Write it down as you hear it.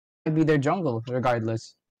Might be their jungle,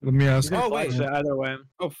 regardless. Let me ask. He's gonna Oh, flash wait. it either way.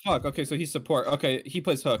 Oh fuck. Okay, so he's support. Okay, he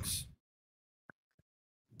plays hooks.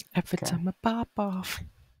 Every Okay. time I pop off.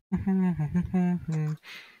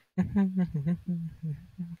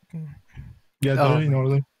 Yeah, Oh. they're in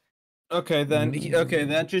order. Okay, then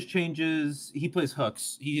that just changes. He plays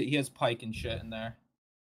hooks. He has Pike and shit in there.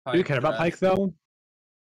 Do you care about Pike though?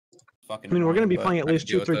 Fucking I mean, we're gonna be annoying, playing but at I least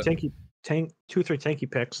can deal 2-3 with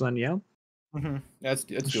tanky picks. Then yeah, it. That's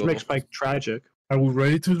which doable. makes Pike tragic. Are we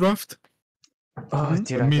ready to draft? Oh,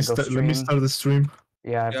 dude, I Let me have to go let me stream. start the stream.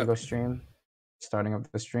 Yeah, I have to Yep. go stream. Starting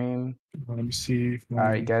up the stream. Let me see. If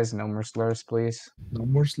Alright, guys, no more slurs, please. No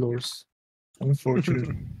more slurs.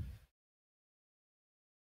 Unfortunately.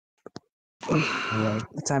 Alright.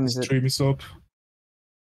 What time is it? Stream is up.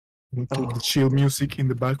 We'll put the chill music in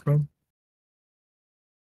the background.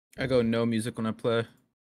 I go no music when I play.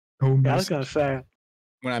 No Yeah, I was music. gonna say.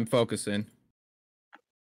 When I'm focusing.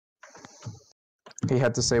 He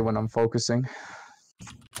had to say when I'm focusing.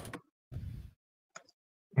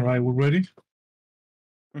 Alright, we're ready?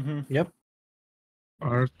 Yep.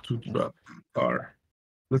 R to draft. R.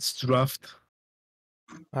 Let's draft.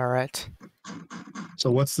 All right.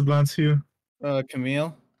 So what's the plans here?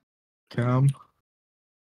 Camille. Cam.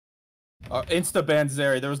 Insta ban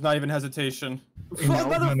Zeri. There was not even hesitation.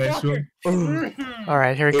 No, nice one. All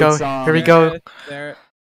right. Here we go. It's, Here we go. There.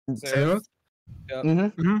 Sarah?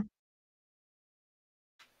 Mm-hmm.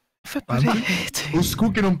 Who's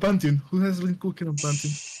cooking on Pantheon? Who has been cooking on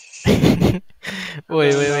Pantheon?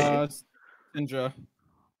 wait. Indra.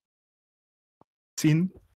 Sin?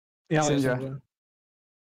 Yeah, Sindra.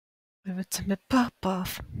 Every time I pop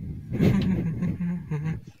off.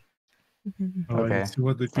 Alright, Okay. let's see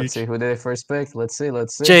what they pick. Let's see who did they first pick. Let's see.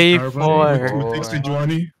 J4. Who takes the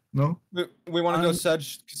Johnny? No? We want to go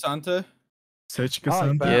Sedge Kasante. Sech I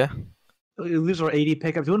like Casante? that. Yeah. These are 80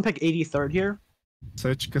 pickups. Do you want to pick 83rd here?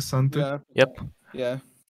 Sech Casante? Yeah. Yep. Yeah.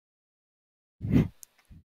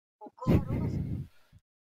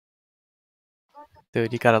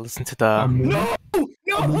 Dude, you gotta listen to the. No!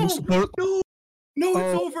 Amumu support? No, it's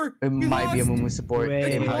Oh, over. It We might be a lost. Mumu support.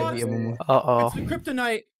 Wait. It might be a Mumu. Uh It's the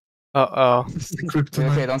Kryptonite. oh. It's the Okay,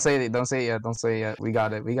 Kryptonite. don't say it. Don't say it yet. Don't say it yet. We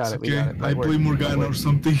got it. We got It's it. We okay, got it. I Don't play worry. Morgana Don't or worry.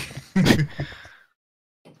 something.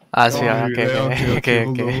 Ah, so Oh, yeah, okay.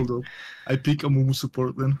 Hold on. I pick Amumu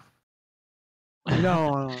support then.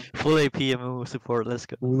 No, Full AP MMO support, let's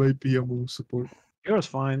go. Full AP Amumu support. Hero's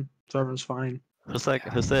fine. Server's fine. Who's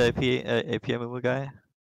the AP MMO guy?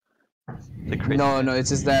 The crazy No, guy? no. It's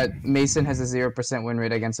just that Mason has a 0% win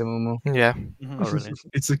rate against a Mumu. Yeah. Oh, really?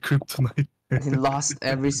 It's a Kryptonite. He lost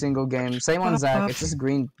every single game. Same on Zach. It's just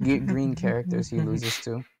green characters he loses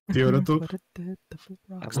to. Fiora top.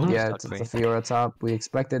 Yeah, it's the Fiora top. We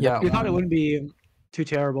expected Yep. that We one. thought it wouldn't be too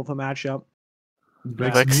terrible of a matchup.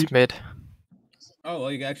 Black Vex Smith. mid. Oh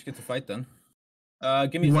well, you actually get to fight then.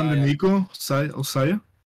 Give me You want the Zaya. Nico?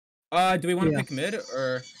 Saya? Do we want to Yeah. pick mid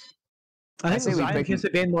or? I think say we Zion pick- gets a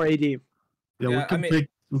bit more AD. Yeah, Yeah, we can I mean- pick.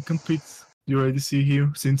 We can pick your ADC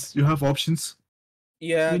here since you have options.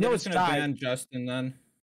 Yeah, We know they're it's just gonna Zai. ban Justin then.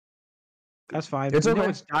 That's fine. It's We know okay.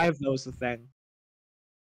 it's dive though is the thing.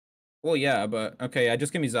 Well, yeah, but okay, yeah,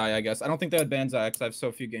 just give me Zaya, I guess. I don't think they would ban Zaya because I have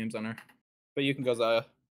so few games on her. But you can go Zaya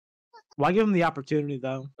Why give him the opportunity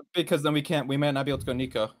though? because then we might not be able to go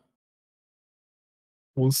Nico.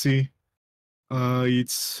 We'll see.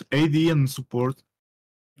 It's AD and support.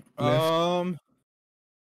 Left.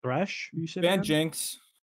 Thresh, you said? Ban again? Jinx.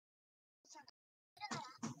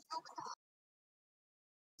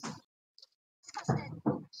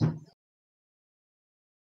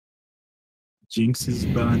 Jinx is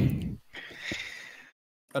banned.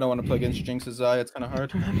 I don't want to play against Jinx's Zaya. It's kind of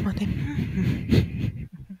hard.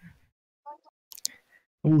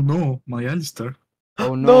 Oh no, my Alistar.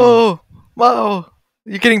 Oh no. No! Wow!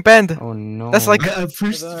 You're getting banned. Oh no. That's like-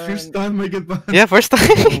 First time I get banned. Yeah, first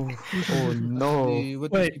time. Oh no.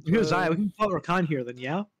 Wait, here's Zion. We can put Rakan here then,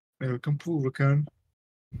 yeah? Yeah, we can pull Rakan.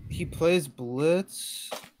 He plays Blitz,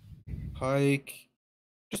 Pike.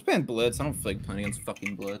 Just ban Blitz. I don't feel like playing against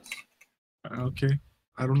fucking Blitz. Okay.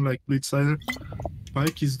 I don't like Blitz either.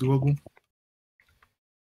 Pike is doable.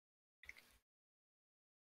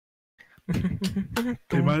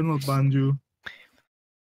 They might not ban you.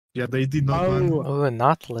 Yeah, they did not ban. Oh,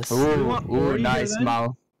 Nautilus. Ooh, nice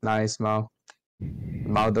Mao. Nice Mao.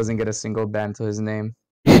 Mao doesn't get a single ban to his name.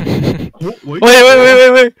 Wait, Oh, wait.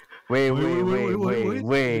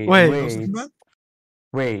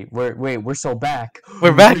 wait. Wait, we're so back.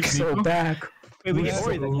 We're back. Nico? So back. Wait, we We're, get so,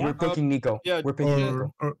 Ori then, yeah? we're picking Nico. yeah, We're picking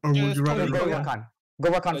Nico. Or would you Just rather Go yeah. Rakan. Go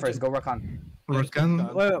Rakan first. Go Rakan.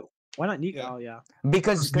 Rakan? Wait, Why not Nico? Yeah. Oh, yeah.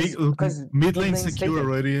 Because mid lane secure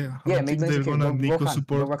already. I Yeah, don't mid think lane they're secure. gonna Go Nico Rakan. Go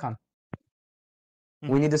support. Rakan.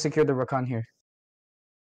 We need to secure the Rakan here.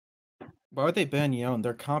 Why would they ban Yone?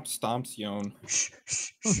 Their comp stomps Yone. Shh,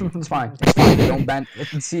 shh, shh. It's fine. It's fine. They don't ban.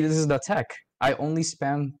 See, this is the tech. I only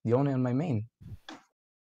spam Yone on my main.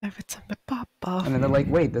 Every time I pop off. And then they're like,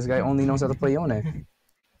 wait, this guy only knows how to play Yone.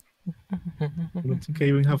 I don't think I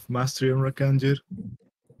even have mastery on Rakan yet.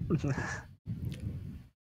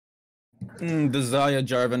 The Zaya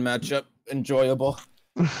Jarvan matchup. Enjoyable.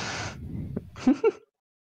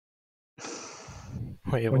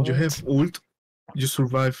 Wait, When you have ult, you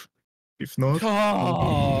survive. If not,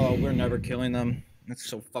 Oh, we're never killing them. That's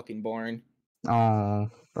so fucking boring. Oh,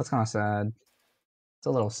 that's kind of sad. It's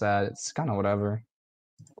a little sad. It's kind of whatever.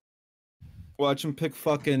 Watch him pick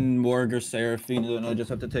fucking Morg or Seraphine, and I just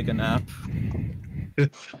have to take a nap.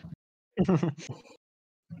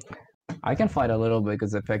 I can fight a little bit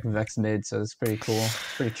because I pick Vex mid, so it's pretty cool.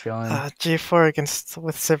 Pretty chilling. G4 against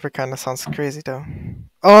with Sivir kind of sounds crazy though.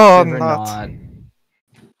 Oh, Sivir not.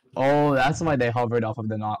 Oh, that's why they hovered off of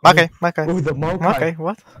the knot. Okay, okay. Ooh, the Mokai. Okay,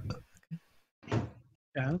 what?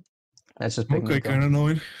 Yeah. Let's just pick okay, Nico. kind of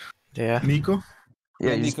annoying. Yeah. Nico,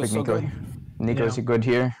 Yeah, you just Nico's pick so Nico. good. Nico's good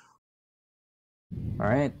here.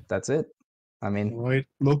 Alright, that's it. I mean, right?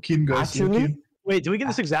 Lock in, guys. Lock actually, in. Wait, did we get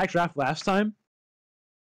this exact draft last time?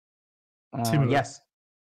 Similar. yes.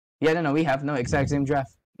 Yeah, no, we have no exact same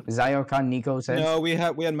draft. Zaya, Khan, Nico said. No, we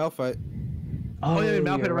had Malphite. Oh, yeah, you're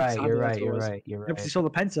Malphite right, Alexander, you're that's right, what it you're was. right, you're Yep, right. she stole the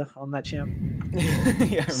Penta on that champ.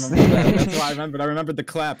 Yeah, I remember that. That's why I remembered. I remembered the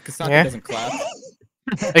clap, because Santi Yeah. doesn't clap.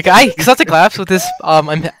 Like Exotic claps with his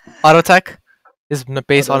auto attack. His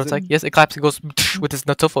base Oh, auto does it? attack. Yes, it claps. It goes with his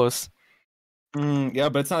Natufos. Yeah,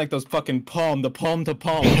 but it's not like those fucking palm to palm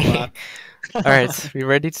clap. All right, we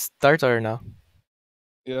ready to start or no?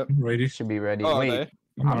 Yep. Ready? Should be ready. Oh, Wait, okay.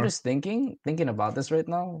 I'm just thinking about this right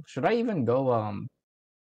now. Should I even go Alright.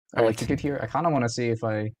 electrocute here? I kind of want to see if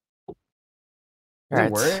I. Is it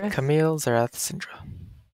Alright, worth? Camille, Zerath, Syndra.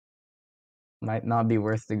 Might not be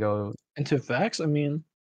worth to go. Into Vex? I mean,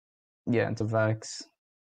 Yeah, into Vex.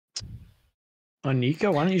 on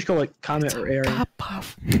Nico? Why don't you just go like Comet or Air? Pop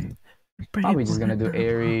off. Probably just gonna do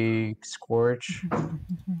Airy Scorch.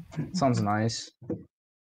 Sounds nice.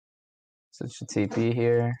 Such a TP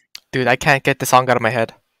here. Dude, I can't get the song out of my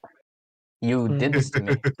head. You did this to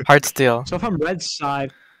me. Hard steel. So if I'm red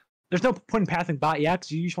side, there's no point in pathing bot yet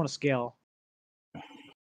because you just want to scale.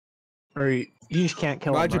 Or you just can't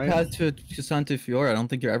kill Why'd him, you right? pass to Santi Fiora? I don't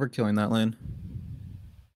think you're ever killing that lane.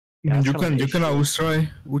 Yeah, that's you kind of can an issue. always try.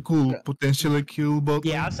 We could potentially kill bot.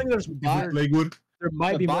 Yeah, I was thinking Play good. there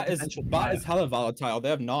might The be more bot potential. is hella volatile. They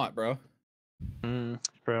have not, bro.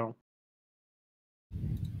 Bro.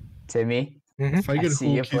 Timmy, If I I get see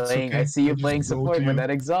you hook, it's playing. okay. I see you I'll just playing go support to with you. that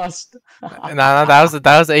exhaust. No, that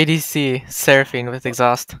was ADC Seraphine with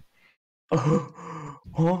exhaust.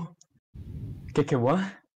 Oh, ¿Qué what?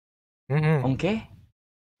 ¿Unqué?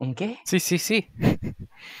 ¿Unqué? Sí.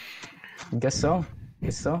 Guess so.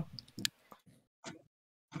 Guess so.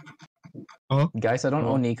 Huh? Guys, I don't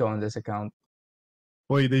own Nico on this account.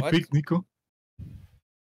 Wait, they What? picked Nico?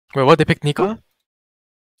 Wait, what? They picked Nico?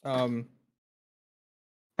 Huh?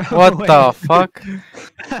 What the fuck?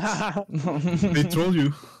 They troll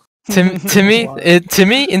you. Timmy?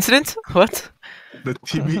 Timmy incident? What? The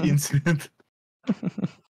TV incident.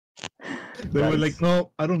 They were like,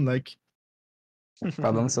 no, I don't like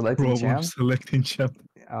Problem selecting problem champ. selecting champ.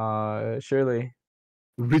 Surely.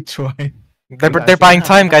 Retry. They're buying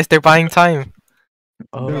time, guys. They're buying time.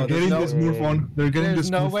 They're getting this move on. They're getting There's this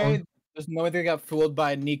no move way. on. There's no way they got fooled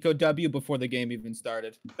by Nico W before the game even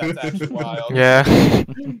started. That's actually wild. Yeah.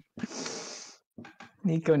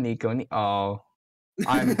 Nico. Oh.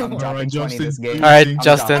 I'm dropping Alright, 20 this Justin. game. Alright, I'm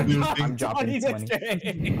Justin. dropping- I'm dropping 20.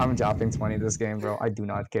 game. I'm dropping 20 this game, bro. I do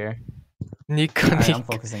not care. Nico. Alright, I'm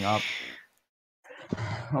Nico. focusing up.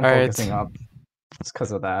 I'm Alright. focusing up. It's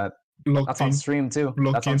because of that. Locked That's on in. stream too.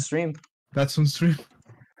 Lock That's on in. stream. That's on stream.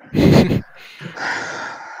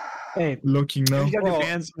 Hey, Looking now. you got your Bro,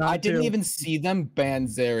 bands I not didn't too. even see them ban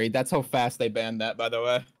Zeri. That's how fast they banned that, by the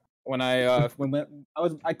way. When I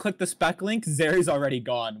I clicked the spec link, Zeri's already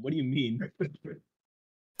gone. What do you mean?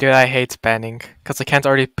 Dude, I hate banning because I can't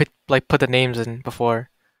already put the names in before.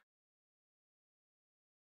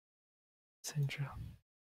 Syndra.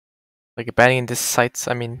 Like banning in this sites,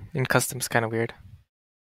 I mean, in customs, kind of weird.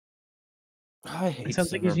 I hate It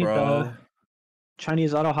sounds like you Sivir, need bro. the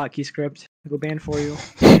Chinese auto hotkey script to go ban for you.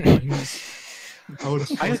 I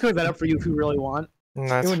can clear that up for you if you really want. No, It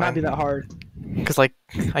that's would not be fine. that hard. Because like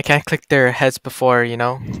I can't click their heads before, you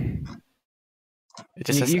know. It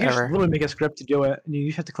just You says can just error. literally make a script to do it. And you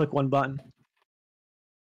just have to click one button.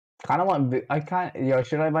 Kind of want. I can't. Yo,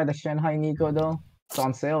 should I buy the Shanghai Nico though? It's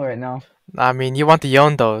on sale right now. I mean, you want the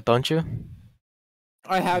Yon though, don't you?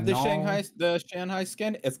 I have the No. Shanghai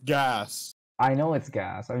skin. It's gas. I know it's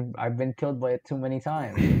gas. I've been killed by it too many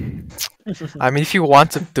times. I mean, if you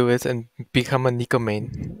want to do it and become a Nico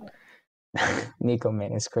main. Nico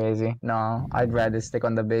man is crazy. No, I'd rather stick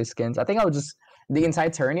on the base skins. I think I'll just the entire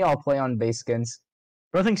tourney I'll play on base skins.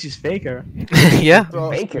 Bro thinks he's faker. Yeah.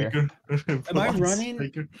 Bro, Faker. Am I running?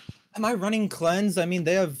 Faker. Am I running cleanse? I mean,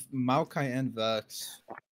 they have Maokai and Vex.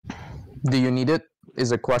 Do you need it?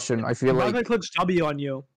 Is a question. I feel Bro like clicks W on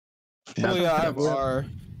you. Oh yeah, I have R.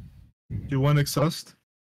 Do you want exhaust?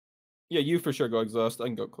 Yeah, you for sure go exhaust. I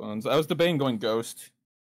can go clones. I was debating going ghost.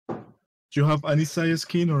 Do you have any Saya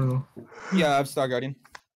skin or no? Yeah, I have Star Guardian.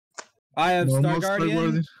 I have Normal Star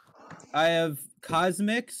Guardian. I have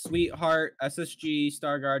Cosmic, Sweetheart, SSG,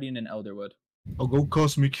 Star Guardian, and Elderwood. I'll go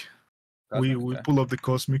Cosmic. We Okay. pull up the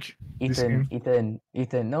Cosmic. this game.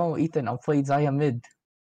 Ethan. No, Ethan. I'll play Zaya mid.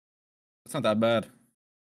 It's not that bad.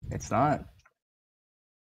 It's not.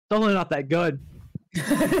 It's only not that good.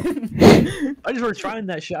 I just were trying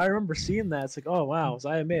that shit. I remember seeing that. It's like, oh wow,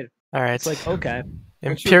 Zaya mid. Alright. It's like, okay.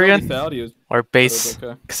 Empyrean Failed, or base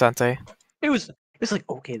okay. Xante? It's like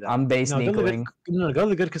okay then. I'm base No, go to the Nicoing. good, no, go to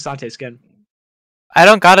the good Cassante skin. I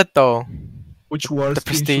don't got it though. Which war The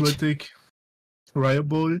skin should I Prestige. take? Riot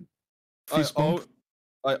Ball? Fist bump?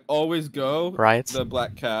 I always go Right. the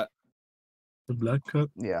Black Cat. The Black Cat?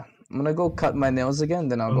 Yeah. I'm gonna go cut my nails again,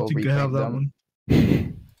 then I I'll don't go think I have repaint that them.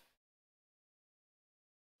 one.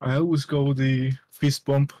 I always go the Fist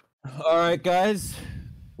Bump. All right, guys,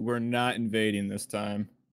 we're not invading this time.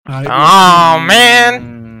 Oh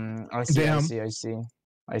man! I see, Damn.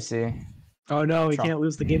 I see. Oh no, we Trump. can't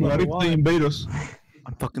lose the game Why of are the you playing one. Betos?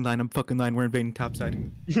 I'm fucking lying. We're invading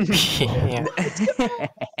topside. Yeah.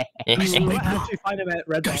 We actually find him at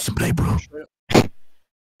Red Buff. play, bro.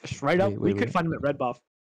 Straight up, we Wait. could find him at Red Buff.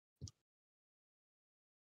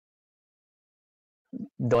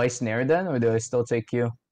 Do I snare then, or do I still take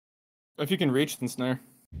you? If you can reach, then snare.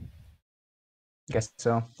 Guess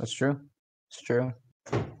so. That's true. It's true.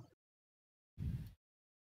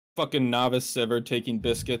 Fucking novice Sever taking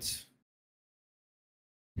biscuits.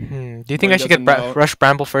 Do you think Well, I he should get doesn't know. rush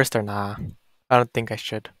Bramble first or nah? I don't think I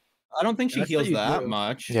should. I don't think she That's heals what you that do.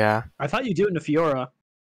 much. Yeah. I thought you do it in the Fiora.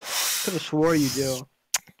 Could have swore you do.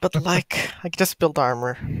 But like, I could just build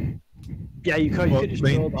armor. Yeah, you could. You Well, could just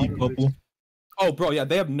playing build armor boots. couple. Oh, bro, yeah,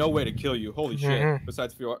 they have no way to kill you. Holy shit. Mhm.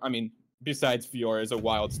 Besides Fiora is a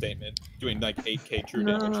wild statement. Doing like 8k true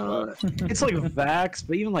damage. No, it's like Vax,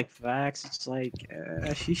 but even like Vax, it's like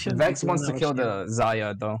she should. Vex wants to kill the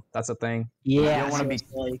Zaya though. That's the thing. Yeah, You don't wanna so be-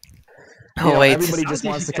 it's like, Oh You know, wait, everybody just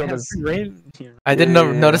wants to kill this. I didn't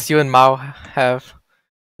Yeah. notice you and Mao have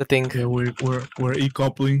the thing. Yeah, we're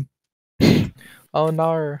e-coupling. Oh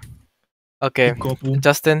no. Okay, E-couple.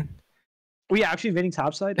 Justin. We actually invading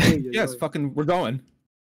topside? Oh, yeah, Yes, fucking, we're going.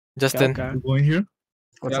 Justin. Okay. We're going here.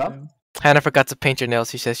 What's Yeah. up? Hannah forgot to paint your nails.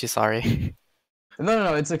 She says she's sorry.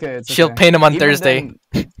 No, it's okay. It's She'll okay. paint them on Even Thursday.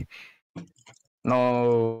 then-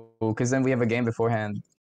 No, because then we have a game beforehand.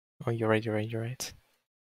 Oh, you're right.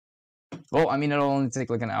 Well, I mean, it'll only take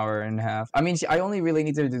like an hour and a half. I mean, I only really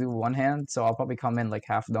need to do one hand, so I'll probably come in like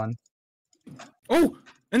half done. Oh,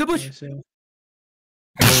 in the bush.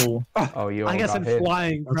 Oh, Oh, you I all guess got I'm hit.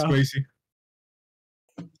 flying, that's bro. crazy.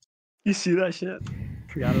 You see that shit?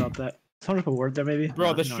 Forgot about that. Someone put a word there, maybe?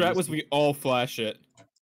 Bro, the No, strat just- was we all flash it.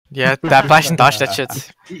 Yeah, that flash and dodge that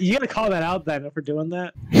shit. You gotta call that out then if we're doing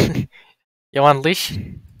that. You want leash?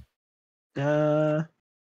 I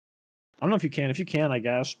don't know if you can. If you can, I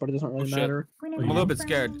guess, but it doesn't really shit. matter. I'm a little bit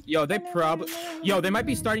scared. Yo, they might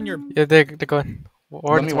be starting your. Yeah, they're going.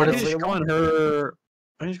 Or, Let me I What think is he's it? just going her.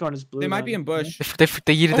 I think he's going his blue. They might be then. in bush. they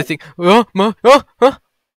yeeted Oh. the thing. Oh.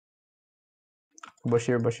 Bush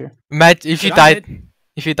here. Matt, if you Did I died, hit-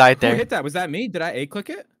 if you died Who there, hit that? Was that me? Did I A-click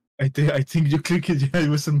it? I think you click it. Yeah, it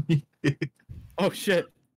wasn't me. Oh shit.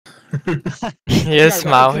 yes, Yeah,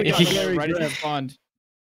 Mao. right-click He- on Very it, right as good. it spawned.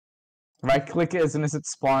 Right click it as soon as it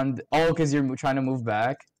spawned. Oh, because you're trying to move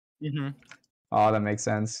back. Mm-hmm. Oh, that makes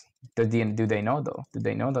sense. Do they know though? Did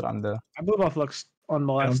they know that I'm the? I blue buff looks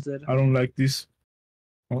unmolested. I don't like this.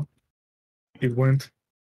 Oh, it went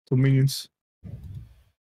 2 minions.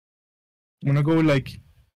 I'm gonna go like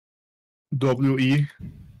WE.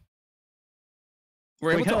 We're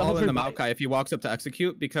Wait, able to can I all in the overbite? Maokai if he walks up to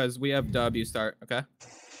execute because we have W start. Okay.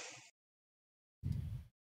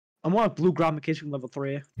 I'm on blue gratification level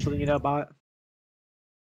 3. Something you know about it.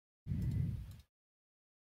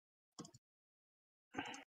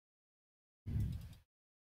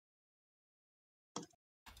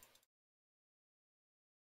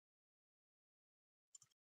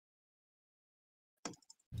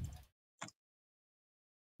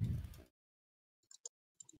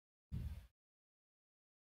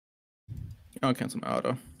 I'll cancel my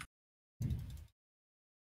auto.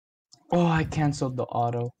 Oh, I canceled the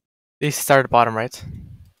auto. They started bottom, right?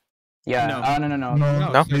 Yeah. No. No.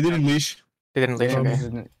 No? They didn't leash. They didn't leave. They Okay.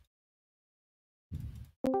 didn't-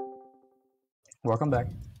 Welcome back.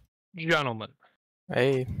 Gentlemen.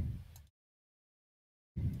 Hey.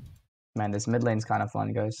 Man, this mid lane's kind of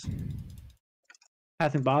fun, guys.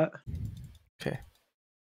 Pathing bot. Okay.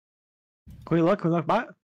 Can we look? Can we look bot?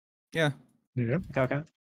 Yeah. Okay.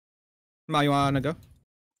 Ma, you wanna go?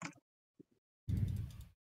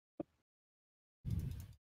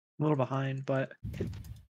 A little behind, but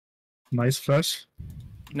Nice flash.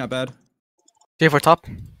 Not bad. J4 top.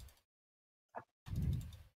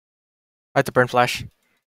 I had to burn flash.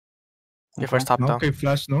 J4's top No, though. okay,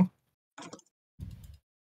 flash, no.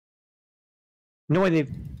 no way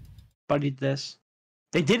they buddied this.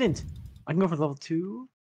 They didn't. I can go for level 2.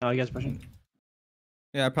 Oh, you guys pushing?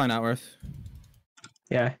 Yeah, probably not worth.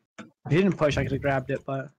 Yeah. If he didn't push, I could have grabbed it,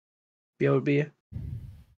 but BOB. I'm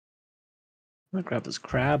gonna grab this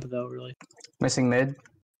crab though, really. Missing mid.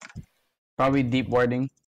 Probably deep warding.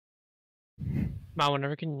 Ma,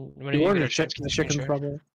 whenever you The get order a chance, the make chicken sure.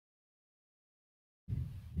 probably.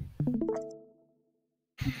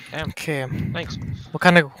 Damn, Okay. thanks. What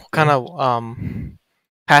kind of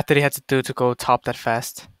path did he have to do to go top that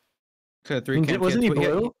fast? Okay, 3 camp. Wasn't he had tw-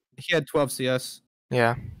 blue? He had 12 CS.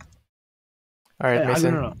 Yeah. All right, I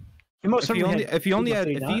Mason. don't know. He most If he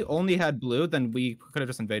certainly only had blue, then we could have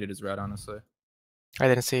just invaded his red, honestly. I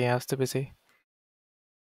didn't see. I was too busy.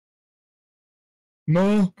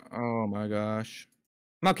 No. Oh my gosh.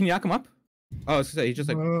 Ma, can you knock him up? Oh, I was gonna say, he just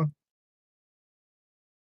like.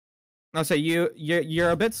 I'll say you're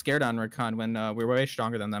a bit scared on Recon when we're way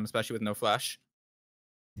stronger than them, especially with no flash.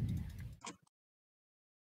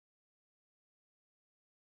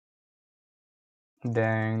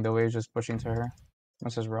 Dang, the wave's just pushing to her.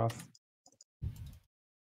 This is rough.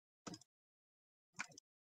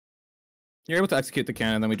 You're able to execute the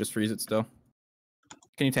cannon, then we just freeze it still.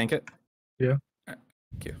 Can you tank it? Yeah. Alright,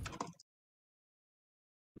 thank you.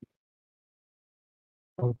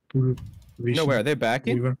 Oh, poor No, where are they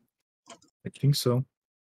backing? Weaver. I think so.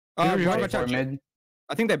 Here, Watch J4 out. mid.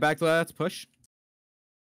 I think they backed. Let's push.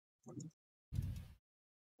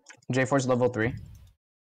 J4's level 3.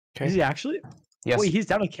 Okay. Is he actually? Yes. Wait, he's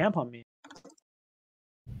down to camp on me.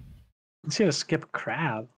 Let's see how to skip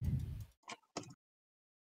crab.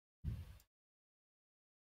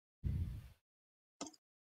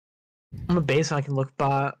 I'm a base and I can look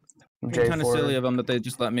bot. It's kind of J4. silly of them that they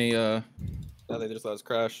just let me. They just let us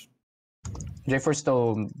crash. J4's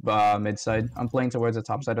still mid side. I'm playing towards the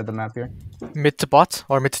top side of the map here. Mid to bot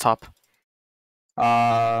or mid to top?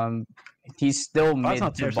 He's still Bot's mid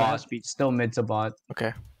not to there, so it bot. has to be- Still mid to bot.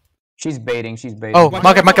 Okay. She's baiting. Oh, Watch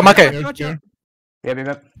market. Watch out.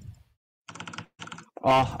 Yep.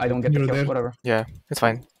 Oh, I don't get the You're kill. there. Whatever. Yeah, it's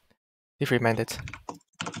fine. He free minded.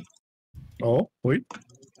 Oh, wait. I'm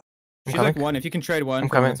She's coming. like one. If you can trade one, I'm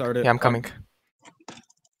coming. it's already- Yeah, I'm coming.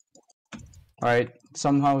 All right.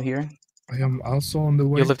 Somehow here. I am also on the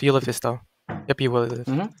way. You live this though. Yep, you will live.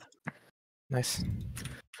 Mhm. Nice.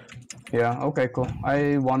 Yeah. Okay. Cool.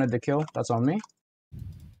 I wanted the kill. That's on me.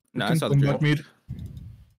 No, I You saw can the come back drill. mid.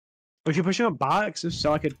 Was you pushing a bot?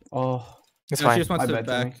 So I could. Oh. It's No, she fine. just wants I to bet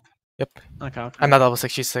to me. back. Yep. Okay. I'm not level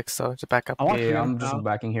 6, she's 6, so just back up. I want Yeah, freedom I'm just now.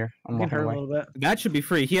 backing here. I'm Get walking her a away. little bit. That should be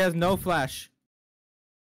free. He has no flash.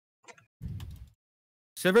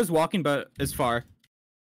 Silver's walking, but is far.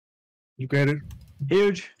 You get it.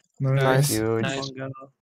 Huge. Nice. Huge. Nice. Long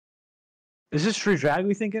go. Is this true drag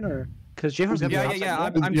we thinking or? Because J4's gonna be Yeah.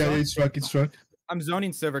 outside. I'm yeah, zoning- it's struck. I'm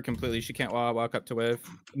zoning Silver completely. She can't walk up to wave.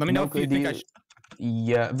 Let me know No, if you could think you- I should.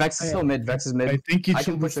 Yeah. Vex is Oh, yeah. still mid. Vex is I mid. think it I should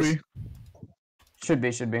can be push this. free. Should be.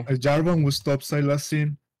 Jarvan was top side last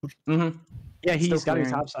scene. Mm-hmm. Yeah, he's Still got to be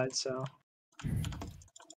clearing. top side, so.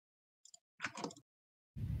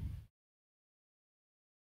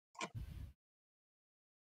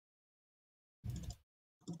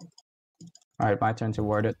 All right. My turn to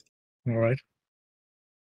ward it. All right.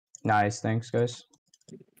 Nice. Thanks, guys.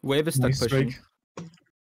 Wave is stuck Nice pushing. strike.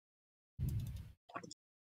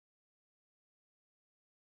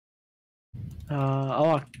 I'll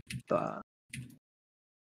lock bot.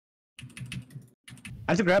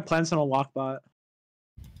 I have to grab plants on a lock bot.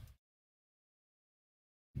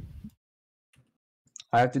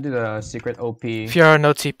 I have to do the secret OP. If you're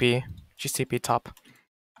no TP, just TP top.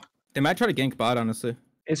 They might try to gank bot, honestly.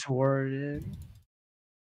 It's warded.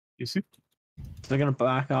 You see? So they're gonna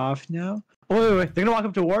back off now. Oh, wait. They're gonna walk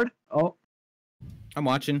up to ward. Oh, I'm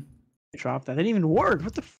watching. they dropped that. They didn't even ward.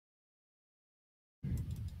 What the?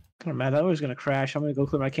 Kind of mad. That was gonna crash. I'm gonna go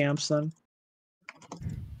clear my camps then.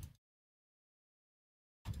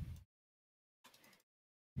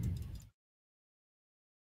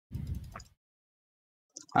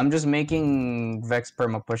 I'm just making Vex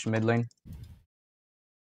perma push mid lane.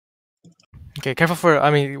 Okay, careful for. I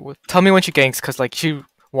mean, tell me when she ganks, cause like she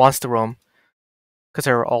wants to roam, cause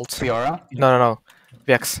her ult. Fiora? No.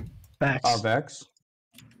 Vex. Backs. Oh, Vex.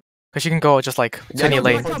 Cause she can go just like to any no,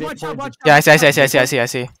 lane. Watch out. Yeah, I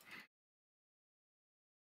see.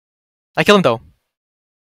 I kill him though.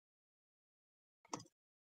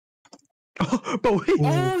 But wait.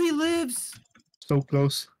 Oh, he lives. So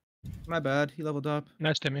close. My bad. He leveled up.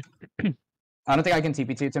 Nice, Timmy. I don't think I can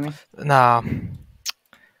TP to me. Nah.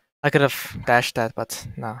 I could have dashed that, but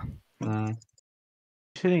nah. Mm.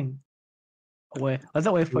 Shooting. Away. Let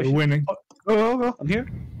that wave push. We're winning. Go. I'm here.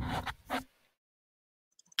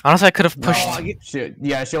 Honestly, I could have pushed. She'll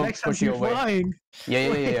Next time push you she's away. flying.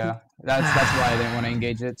 Yeah. That's why I didn't want to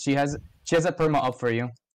engage it. She has that perma up for you.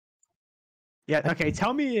 Yeah, okay,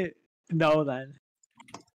 tell me no then.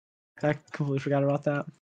 I completely forgot about that.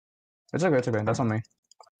 It's okay. That's on me.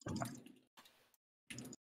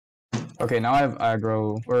 Okay, now I have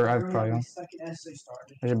aggro, or I have prio.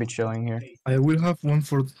 I should be chilling here. I will have one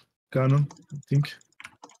for Canon, I think.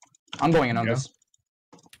 I'm going in on Yeah. this.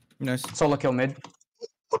 Nice. Solo kill mid.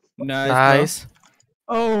 Nice.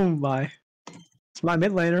 Oh my. It's my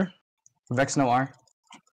mid laner. Vex no R.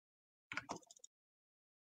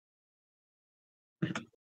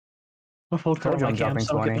 I'm full Told cover you my I'm camp, dropping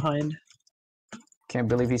so I'll get 20. behind. Can't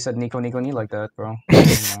believe he said Nico knee like that, bro.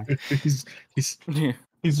 Oh my.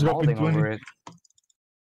 He's I'm dropping holding 20. over it.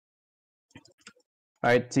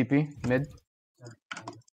 Alright, TP, mid.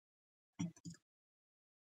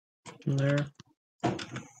 From there.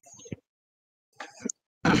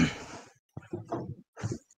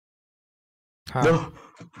 Huh.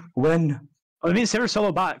 When? Oh, I mean, Silver's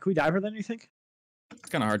solo bot. Can we dive her then, you think? It's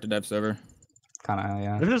kind of hard to dive server. Kinda,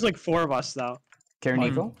 yeah. If there's like 4 of us, though. Carry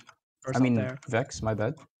Nico? Or I mean, there. Vex, my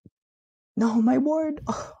bad. No, my ward.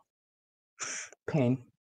 Oh. Pain.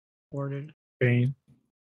 Warded. Pain.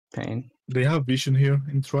 Pain. They have vision here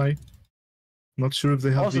in try. Not sure if they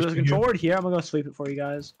have Also, there's a vision control here. ward here. I'm gonna go sweep it for you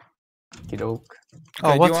guys. Kidoke. Oh,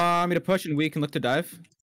 Okay, do what? you want me to push and we can look to dive?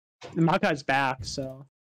 Maokai's back, so.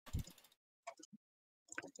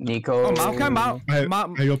 Nico. Oh, Maokai,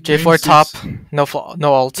 I obtained J4 six. top.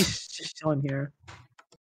 No ult. He's just chilling here.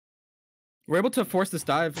 We're able to force this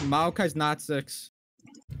dive. Maokai's not 6.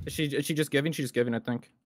 Is she just giving? She's just giving, I think.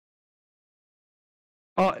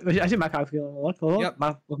 Oh, I see Maokai feeling. Look. Yep.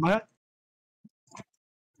 Maokai.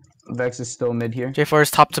 Vex is still mid here. J4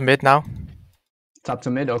 is top to mid now. Top to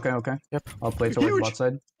mid, okay. Yep. I'll play towards Huge. bot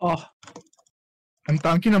side. Oh, I'm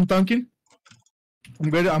tanking. I'm dying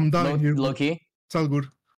here. Low key. It's all good.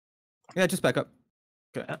 Yeah, just back up.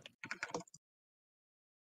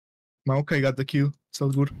 Maokai got the kill. It's all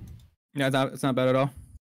good. Yeah, it's not bad at all.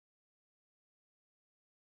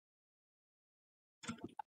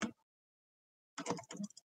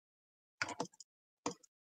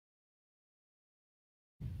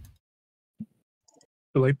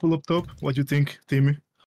 Will I pull up top? What do you think, Timmy?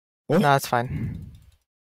 Oh, Nah, it's fine.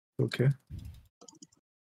 okay.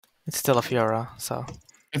 It's still a Fiora, so.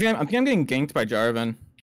 I think I'm getting ganked by Jarvan. I'm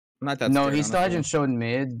not that No, scared, he still honestly. hasn't shown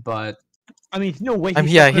mid, but I mean, no way.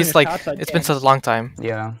 Yeah, he's like. It's been such a long time.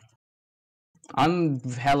 yeah. I'm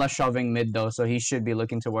hella shoving mid though, so he should be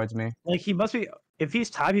looking towards me. Like, he must be. If he's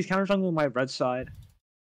tied, he's counter jungling my red side.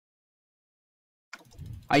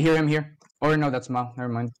 I hear him here. Or no, that's Mao. Never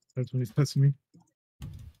mind. That's me.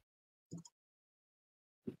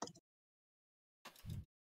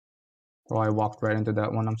 Oh, I walked right into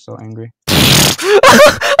that one. I'm so angry. What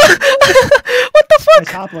the My fuck?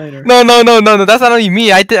 top laner. No. That's not only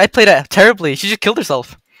me. I played it terribly. She just killed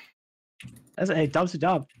herself. That's a dub's a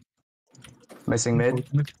dub. Missing mid.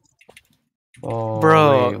 Unfortunate. Oh,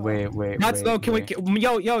 Bro. Wait. That's wait, no.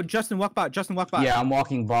 wait. Yo, Justin, walk bot. Yeah, I'm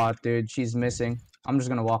walking bot, dude. She's missing. I'm just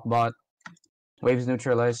gonna walk bot. Waves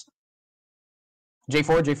neutralized.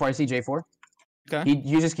 J4, I see J4. Okay. He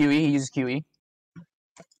uses QE,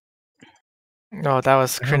 No, that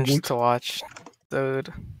was I have cringe ult. to watch,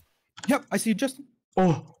 dude. Yep, I see you, Justin.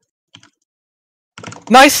 Oh,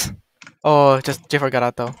 Nice. Oh, just J4 got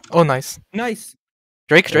out though. Oh, nice. Nice.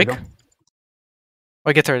 Drake. there you go.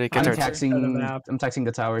 Oh, get her. I'm Get her. taxing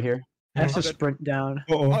the tower here. I have to good. sprint down.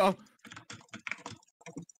 Uh-oh. Uh-oh.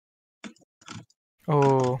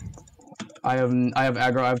 Oh, I have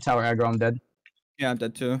aggro. I have tower aggro. I'm dead. Yeah, I'm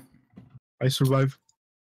dead too. I survive.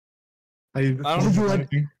 I don't know.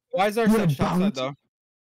 Why is our You set had shot side bounce? though?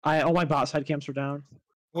 All my bot side camps are down.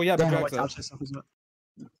 Well, yeah, but Damn, All my Drax top is. side stuff is up.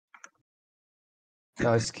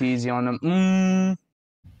 That was Keezy on him.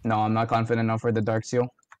 No, I'm not confident enough for the Dark Seal.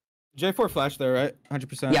 J4 flash there, right?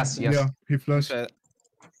 100%. Yes. Yeah, he flashed. Okay.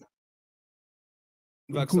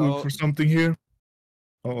 We could look for something here.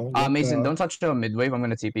 Oh, Mason, don't touch the mid wave. I'm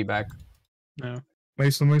gonna TP back. No.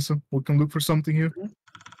 Mason, we can look for something here.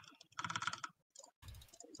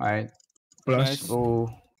 Alright. Flash. Nice. Oh,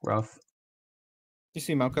 rough. You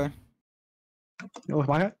see Maokai? Oh,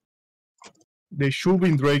 my God. They should be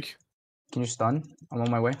in Drake. Can you stun? I'm on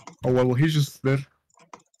my way. Oh well, he's just there.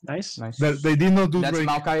 Nice. Nice. They did not do That's Drake.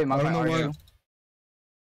 Maokai. I don't Maokai know why. R2.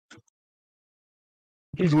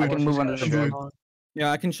 He's I can move under the drag.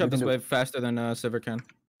 Yeah, I can shove can this do- wave faster than Sivir can.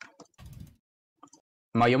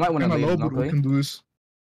 Ma, you might want to Kinda low, leave, but we Maokai. can do this.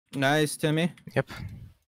 Nice, Timmy.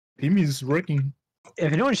 Team is working.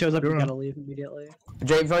 If anyone shows up, you Sure. gotta leave immediately.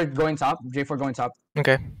 J4 going top. J4 going top.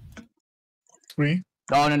 Okay. 3.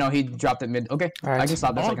 Oh, no, he dropped it mid. Okay, I Alright. can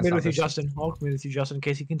stop this. I I'll can mid stop with you, this. Justin. I'll mid with you, Justin, in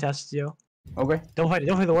case he contests you. Okay. Don't fight it.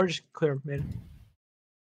 Don't fight the ward. Just clear him mid.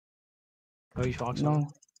 Oh, you fox. No.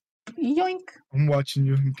 Yoink. I'm watching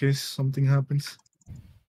you in case something happens.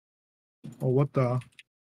 Oh, what the?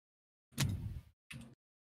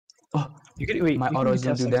 Oh, You can wait. my you can autos don't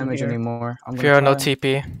contest do like from damage here. anymore. I'm gonna Fear no try.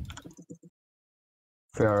 TP.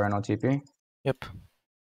 Fear no TP. Yep.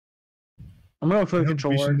 I'm gonna go for the I have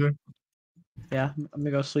control vision ward. there. Yeah, I'm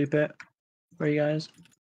gonna go sleep it. For you guys.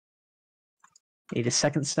 Need a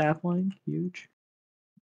second staff line. Huge.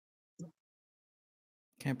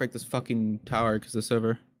 Can't break this fucking tower because of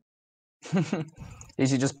Sivir.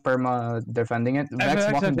 Is he just perma defending it? Vex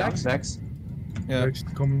Vex, walking down. Vex. Vex. Yeah, Drake's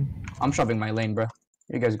coming. I'm shoving my lane, bro.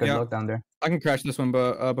 You guys good Yeah. luck down there. I can crash this one,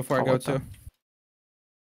 but before I Oh, go what the- to.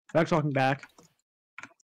 Vex walking back.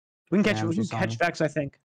 We can catch. Damn, We can she saw catch me. Vex. I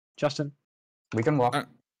think. Justin. We can walk. Uh,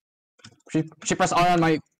 She pressed R on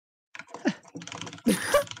my.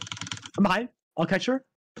 I'm behind. I'll catch her.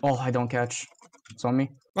 Oh, I don't catch. It's on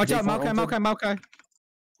me. Watch out, J4 Maokai, ulted. Maokai, Maokai.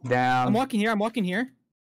 Damn. I'm walking here, I'm walking here.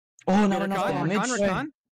 Oh, Yo, not enough Rakan, damage. Rakan, Rakan.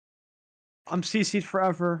 I'm CC'd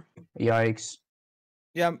forever. Yikes.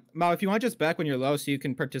 Yeah, Mao, if you want just back when you're low so you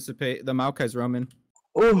can participate, the Maokai's roaming.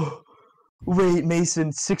 Oh, wait,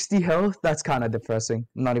 Mason, 60 health? That's kind of depressing.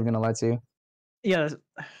 I'm not even gonna lie to you. Yeah.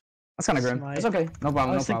 That's kind of grim. Smite. It's okay. No I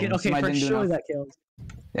problem. was No thinking. problem. Okay, Smite for didn't do sure enough. that killed.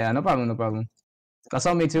 Yeah, no problem. No problem. That's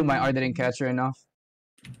on me too. My R didn't catch her enough.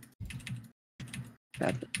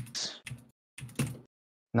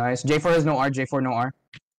 Nice. J4 has no R. J4 no R.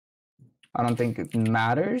 I don't think it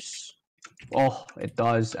matters. Oh, it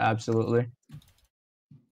does. Absolutely.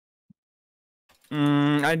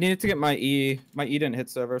 I needed to get my E. My E didn't hit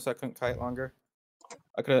Sivir, so I couldn't kite longer.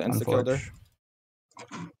 I could have insta-killed her.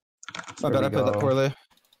 My There bad, we I played that go. poorly.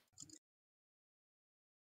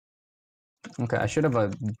 Okay, I should have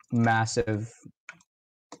a massive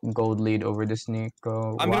gold lead over this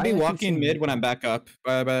Nico. I'm gonna Why be I keep walking seeing mid Nico? when I'm back up,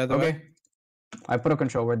 by the way. Okay. I put a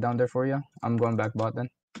control word down there for you. I'm going back bot then.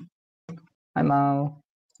 Hi, Mao.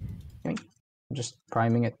 Okay. I'm just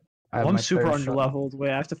priming it. I have I'm my super third under shot. leveled.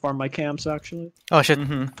 Wait, I have to farm my camps actually. Oh shit.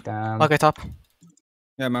 Damn. Okay, top.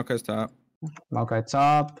 Yeah, Maokai's top. Maokai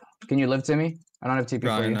top. Can you live to me? I don't have TP for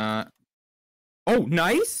Probably you. not. Oh,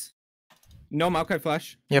 nice! No Maokai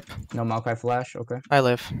flash. Yep. No Maokai flash. Okay. I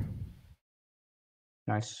live.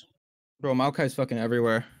 Nice. Bro, Maokai's fucking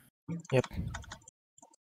everywhere. Yep.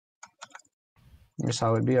 Here's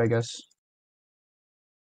how it be, I guess.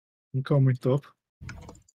 I'm coming top.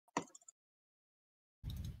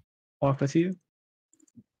 Walk with you.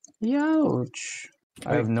 Youch.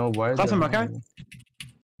 I have no words. Class him, okay?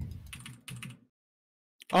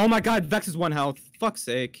 Oh my god, Vex is 1 health. Fuck's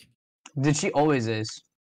sake. Did she always is?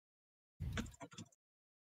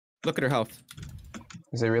 Look at her health.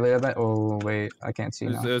 Is it really that bad? Oh wait, I can't see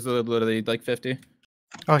It now. was literally like 50.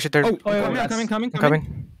 Oh shit, they're Oh, coming, that's- coming. I'm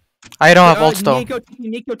coming. I don't have ults though.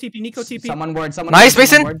 Nico TP. Someone ward. Someone. Nice, ward,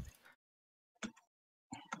 someone Mason!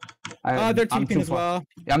 ward. They're I'm TPing too as far. well.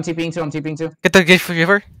 Yeah, I'm TPing too. I'm TPing too. Get the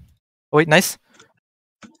giver. Oh, wait, nice.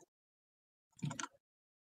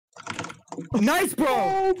 Nice,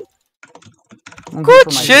 bro! I'm Good for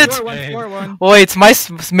my shit! team. 4-1. Oh wait,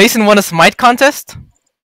 it's Mason won a smite contest?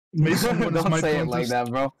 Mason won his Don't mic say it like contest. that,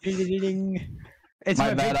 bro. It's My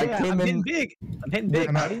my bad, big I day. came I'm hitting in- big. I'm hitting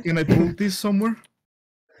big, buddy. Can I pull this somewhere?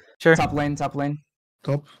 Sure. Top lane. Top lane.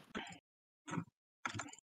 Top.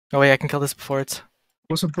 Oh wait, I can kill this before it's...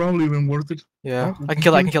 Wasn't probably even worth it. Yeah, Oh, I can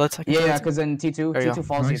kill it, I can kill it. I can Yeah, kill yeah, it. because then T2 There you T2 go.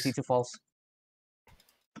 falls. Nice. Yeah, T2 falls.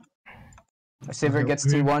 Sivir Okay, gets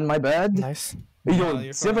okay. T1. My bad. Nice. Yo,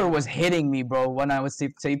 you're Sivir fine. was hitting me, bro, when I was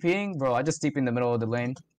TPing. Bro, I just TP in the middle of the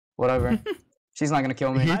lane. Whatever. She's not gonna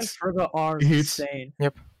kill me. He- Flash Purple R He is hits. insane.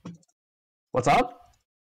 What's up?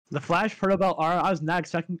 The Flash Purple R, I was not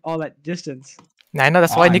expecting all that distance. Nah, I know,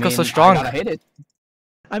 that's Oh, why I Nico's so mean, strong. I gotta hit it.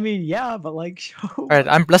 I mean, yeah, but like. Alright,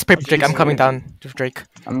 let's prep Drake. I'm coming down to Drake.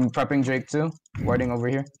 I'm prepping Drake too. Warding over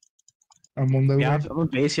here. I'm on the Yeah, way. I'm on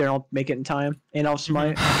base here. I'll make it in time, and I'll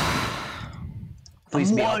smite. Please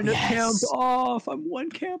I'm be out. one Yes. camp off. I'm one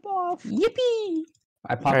camp off. Yippee!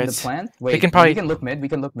 I popped Alright. the plant. Wait, can probably- we can look mid. We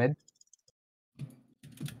can look mid.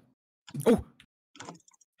 Oh,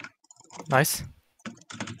 Nice.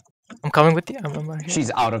 I'm coming with you. I'm right here. She's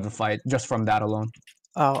out of the fight just from that alone.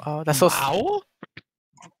 Oh, that's so. Wow.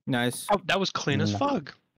 nice. Oh, that was clean as No.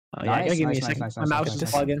 fuck. Oh, yeah, Nice, gotta give me a nice, second. nice, My nice, mouse nice, is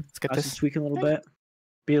nice. plugging. Let's get Mouse is this. tweaking a little bit.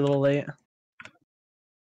 Be a little late.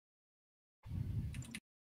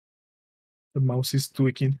 The mouse is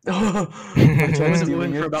tweaking. I I wasn't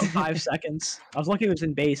moving for about 5 seconds. I was lucky it was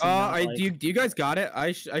in base. and not, like, Do you guys got it?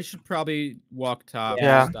 I should probably walk top.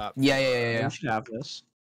 Yeah. Stop. Yeah. We should have this.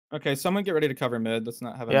 Okay, someone get ready to cover mid. Let's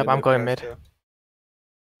not have a Yep, I'm mid going guys, mid. too.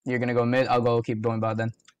 You're gonna go mid. I'll go keep going bot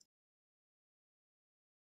then.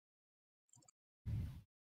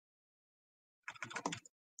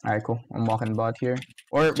 All right, cool. I'm walking bot here.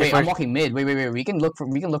 Or wait, I'm walking mid. Wait. We can look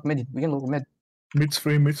mid. We can look mid. Mid's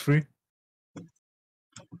free, mid's free.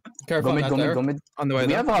 Careful, Go mid. not Go there. mid. Go mid. On the way. We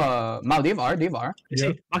there. have Mal. Do you have R?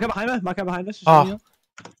 Yeah. Maka behind us. Maka behind us. just Oh. so you know.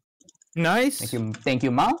 Nice. Thank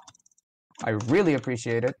you, Mal. I really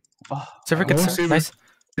appreciate it. Oh, Silver Oh, gets Silver. nice.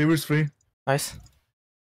 Silver's free. Nice.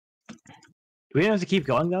 Do we have to keep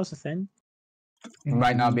going? That was the thing.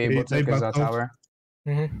 might not be able to They because backed that out. tower.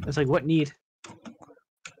 Mm-hmm. It's like what need?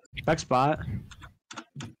 Back spot.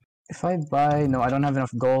 If I buy, no, I don't have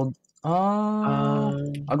enough gold.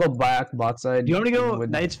 I'll go back bot side. Do you want me to go with-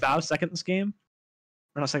 Knight's Vow second this game?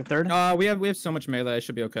 Or not second, third? We have so much melee. I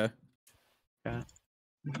should be okay.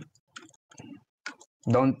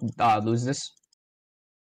 Don't lose this.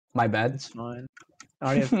 My bad. It's fine. I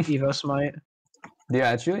already have Evo Smite. Do you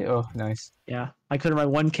actually? Oh, nice. Yeah. I could have my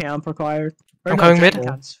 1 camp required. Or I'm no, coming mid. Dragon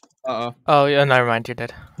counts. Oh yeah, never mind. You're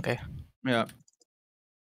dead. Okay. Yeah.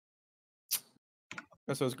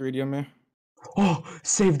 Guess I was greedy on me. Oh,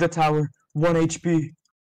 save the tower. 1 HP.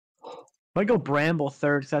 I go Bramble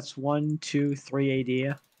third, 'cause that's 1, 2, 3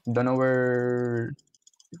 AD. Don't know where.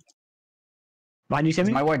 Mind you, Is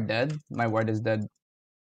Timmy? my ward dead? My ward is dead.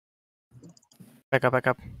 Back up. Back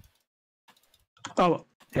up. Oh.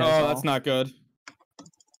 Yeah, Oh, all. that's not good.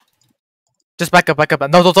 Just back up. Back up.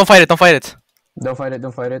 No, don't fight it. Don't fight it. Don't fight it.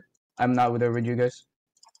 Don't fight it. I'm not there with you guys.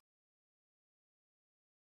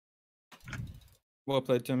 Well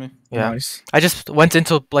played, Timmy. Yeah. Nice. I just went in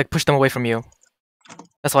to like push them away from you.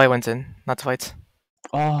 That's why I went in, not to fight.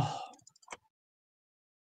 Oh.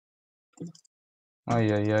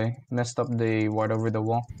 Ay. Messed up the ward over the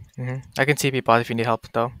wall. I can TP bot if you need help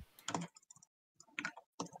though.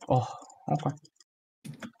 Oh, okay.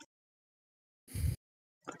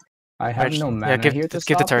 I have Alright, no yeah, mana give- here to just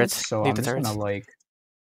give the stop it, turrets. so Leave I'm the just gonna turrets. like.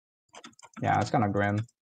 Yeah, it's kind of grim.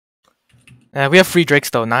 We have 3 Drakes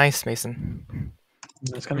though. Nice, Mason.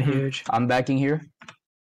 That's kind of huge. I'm backing here.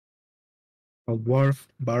 A Dwarf,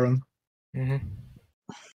 Baron. I'm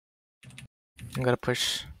gonna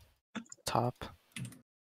push top.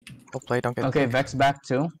 Hopefully, don't get. Okay, picked. Vex back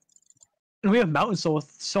too. And we have Mountain Soul with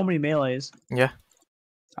so many melees. Yeah.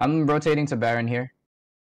 I'm rotating to Baron here.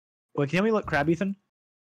 Wait, can we look Crab Ethan?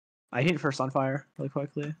 I hit for Sunfire really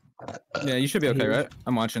quickly. Yeah, you should be okay, right?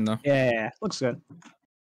 I'm watching though. Yeah. Looks good.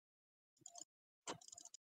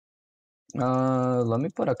 Let me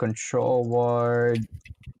put a control ward.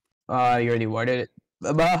 You already warded it.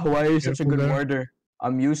 Bah, why are you such a Careful good there. warder?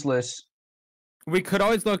 I'm useless. We could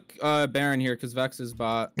always look Baron here because Vex is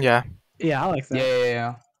bot. Yeah. Yeah, I like that.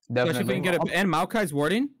 Yeah. Especially if we Definitely. can get it. And Maokai's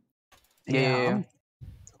warding. Yeah.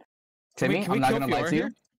 Timmy, Can we I'm not kill gonna lie Fiora to you.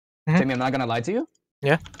 here? Timmy, I'm not gonna lie to you.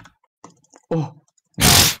 Yeah. Oh.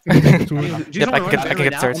 Do you Yep, wanna I run can get- through I can right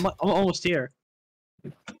get now? started. I'm almost here.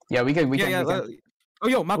 Yeah, we can. Yeah. Oh,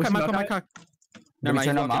 yo, Maokai. see Maokai? Never we mind, he's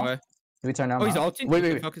turn on walking Mao? away. Do we turn on? Oh, he's Mao? ulting? Wait.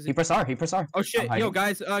 What the fuck is He press R. He press R. Oh shit, I'm yo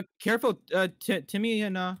hiding. guys, careful, Timmy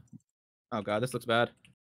and Oh god, this looks bad.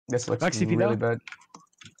 This looks Vex CP really though? bad.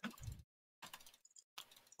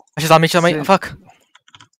 She's on me. She's on me. Sit. Fuck.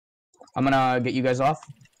 I'm gonna get you guys off.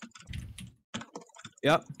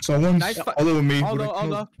 Yep. Someone's Nice fi- all over me.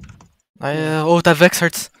 Although, Oh, that Vex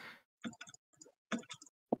hurts.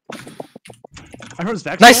 I heard it's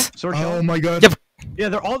Vex. Nice! though, Sword Oh kill. my god. Yep. Yeah,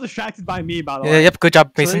 they're all distracted by me, by the Yeah, way. yep. Good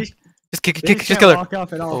job, So Mason. they Just kick, they kick, just just can't kill her. walk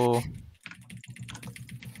up at all. Oh.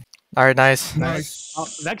 Alright, nice. Nice.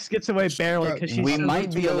 Vex gets away barely because she We sends,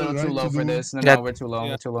 might be a little right too to low for do- this. No, Yeah. we're too low.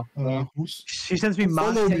 Yeah. We're too low. Who's? she sends me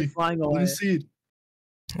Follow Mach me. flying Let away. me see it.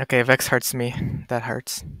 Okay, Vex hurts me. That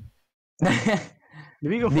hurts.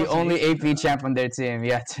 Maybe go The for only AP champ on their team.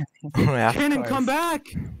 Yeah. Yeah. Cannon, course. come back!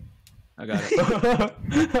 I got it.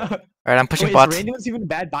 Alright, I'm pushing Wait, bot. is Randy even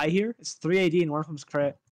bad buy here? It's 3 AD and one of them's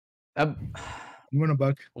crit. I'm gonna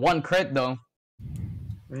back. One crit though.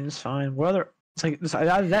 I mean, it's fine. What other? It's like this,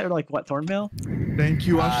 either that or like what Thornmail? Thank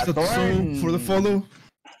you, Ashton, Thorn. for the follow.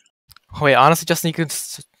 Wait, honestly, Justin, you could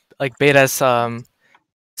like bait as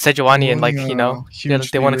Sejuani and like you know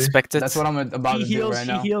they won't expect it. That's what I'm about He to do heals. right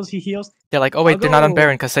He now. heals. He heals. They're like, oh wait, I'll they're not on go.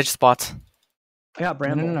 Baron because Sej spot. I got No,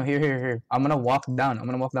 Bramble. no, no, here. I'm gonna walk down. I'm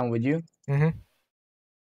gonna walk down with you. Mhm.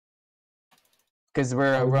 Cause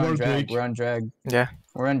we're on War drag. Drake. We're on drag. Yeah.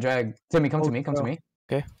 We're on drag. Timmy, come to Oh, me. Come to bro. me.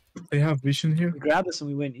 They have vision here. We grab this and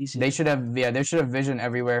we win easy. They should have. Yeah, they should have vision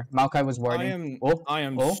everywhere. Maokai was warding. I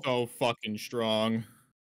am Oh. so fucking strong.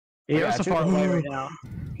 Yeah, you're I so got far you. away right now.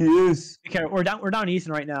 He is. Okay, we're down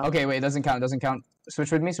Ethan right now. Okay, wait. It doesn't count. Doesn't count.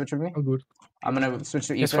 Switch with me. Switch with me. Oh, good. I'm gonna switch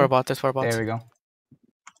to There's Ethan. 4 bot. There's 4 bot. There we go.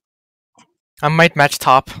 I might match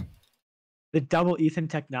top. The double Ethan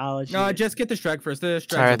technology. No, just get the strike first. The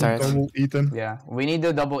strike. Alright, alright. Double Ethan. Yeah, we need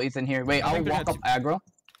the double Ethan here. Wait, I I'll think they're walk up gonna aggro.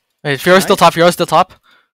 Wait, Fiora's still Nice. top. Fiora's still top.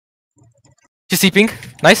 She's sleeping.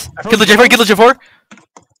 Nice. Kill the J4. Kill the J4.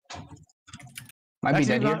 Might be Actually,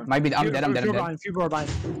 dead here. no. Might be. I'm dead. I'm dead. I'm dead. Few more behind.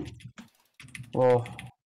 Whoa.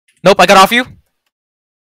 Nope, I got off you.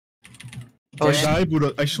 Oh Yeah. shit. Die,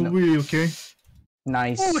 but I should be okay.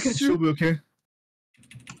 Nice. Oh, look I at should be okay.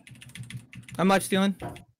 I'm life stealing.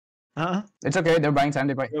 It's okay. They're buying time.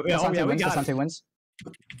 They're buying. Yeah, oh, Asante yeah, we wins. got it. Asante wins.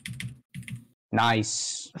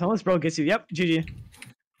 Nice. Unless bro gets you. Yep, GG.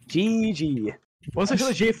 GG. Once I show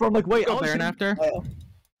the J4, I'm like, wait, Go I'll Baron shoot- after.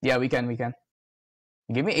 Yeah, we can.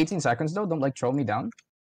 Give me 18 seconds though. Don't like throw me down,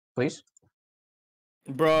 please.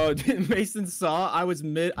 Bro, Mason saw I was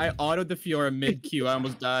mid. I autoed the Fiora mid Q. I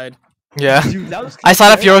almost died. Yeah. Dude, that was I saw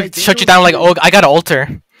that crazy. Fiora shut you down like, oh, I got an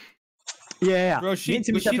alter. Yeah. Bro, Me she and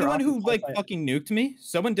Timmy was she kept the her one off who the like fight. fucking nuked me?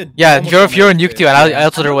 Someone did. Yeah, almost Fiora almost nuked you and I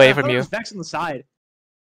ulted her away from I you. thought it was Vex on the side.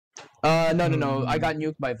 No. I got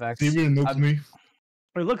nuked by Vex. They will nuke me.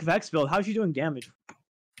 Wait, look, Vex build. How's she doing damage?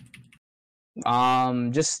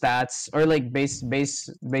 Just stats or like base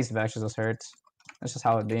Vex just hurt. That's just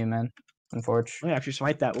how it be, man. Unfortunately. I actually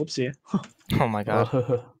smite that. Whoopsie. Oh my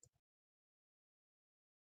god.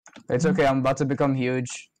 It's okay. I'm about to become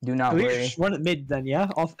huge. Do not We worry. just run it mid then, yeah?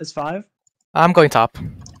 Off as 5. I'm going top.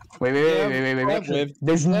 Wait. wave.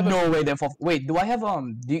 There's They have a- no way they're fall. Wait, do I have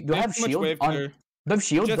do I have too much shield wave on? clear. Do I have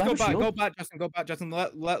shield? Just Do I go have back, shield? go back, Justin. Go back, Justin.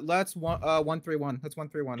 Let's 1-3-1. That's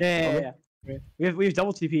 1-3-1. Yeah. Right. We have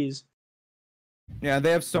double TPs. Yeah,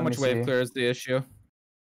 they have so Let me much wave see. clear is the issue.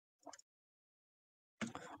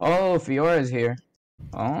 Oh, Fiora is here.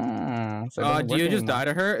 Oh, so it doesn't Do work you just anymore. die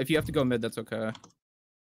to her? If you have to go mid, that's okay.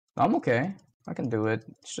 I'm okay. I can do it.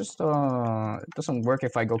 It's just it doesn't work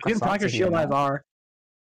if I go. You can proc your Kasatsu shield here live now. R.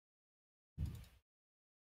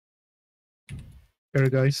 Here,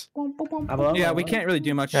 guys. Hello? Yeah, we can't really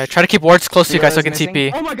do much. Yeah, try to keep wards close to you guys so I can Fiora's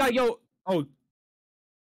TP. Oh my god, yo! Oh,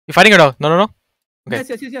 You fighting or no? No. Okay.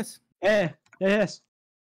 yes. Yes.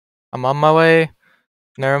 I'm on my way.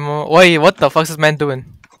 Nermo. Wait, what the fuck's this man doing?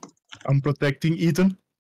 I'm protecting Ethan.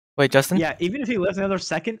 Wait, Justin? Yeah, even if he lives another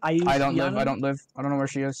second, I use I don't live. Yana. I don't live. I don't know where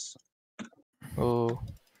she is. Oh.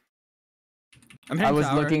 I'm I hitting was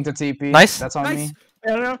tower. looking to TP. Nice. That's on Nice. me. I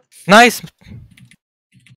don't know. Nice.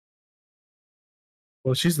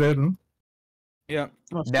 Well, she's there, no? Yeah.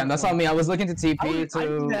 Damn, that's on me. I was looking to TP I didn't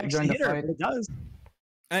to actually join the hit her, fight. but it does.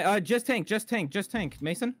 Just tank.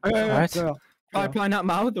 Mason? Alright. Probably not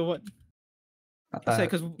Mao, the what? Not I say,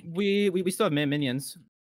 that. because we still have minions.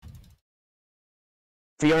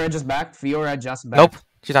 Fiora just backed. Fiora just backed. Nope.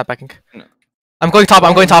 She's not backing. No. I'm going top.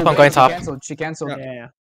 I'm Oh, going top. she I'm going top. canceled. She canceled. Yeah.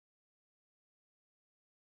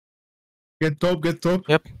 Get top.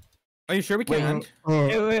 Are you sure we Wait, can't? Oh,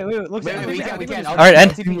 Wait. Looks Wait, like we can. We can. I'll Alright, TP, end. I'll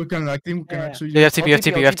I think TP. we can. I think we can Yeah. actually. You have TP. You have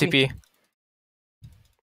I'll TP. You have TP. TP.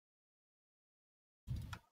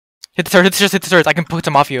 Hit the turret. Hit the turret. I can put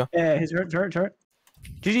him off you. Yeah, his hurt.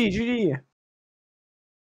 GG.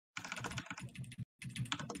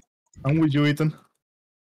 I'm with you, Ethan.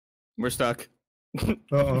 We're stuck.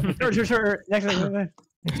 Uh-oh. Turret. Next.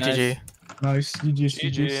 GG. Nice.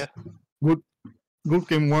 GG. Good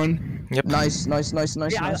game 1. Yep. Nice.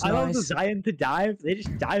 Yeah, I love the Zion to dive. They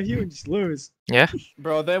just dive you and just lose. Yeah.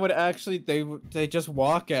 Bro, they would actually they just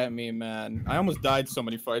walk at me, man. I almost died so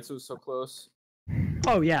many fights. It was so close.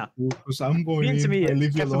 Oh yeah. Because I'm going Me and in. Timmy I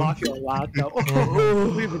leave you kept them alone. off you a lot though.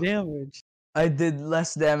 Oh, look at the damage. I did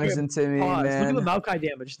less damage Wait, than Timmy, Pause. man. Look at the Maokai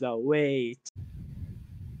damage though. Wait.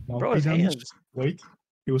 Now, Bro, his damage. hands. Wait.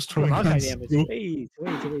 He was Look throwing at Maokai hands. damage.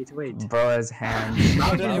 Wait. Bro, his hands. Bro,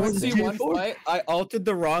 did Bro, anyone it's see a one G4. fight? I ulted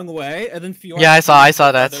the wrong way, and then Fiora. Yeah, I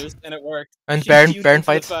saw that. feathers, and it worked. And She Baron used it for the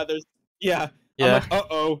fight. feathers. Yeah. Yeah. like,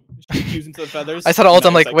 uh-oh. She's using the feathers. I saw the ult.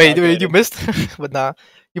 I'm Nice, like, I wait, you calculated. missed? But nah,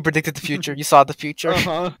 you predicted the future. You saw the future.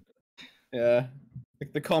 Uh-huh. Yeah.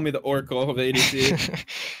 They call me the Oracle of ADC.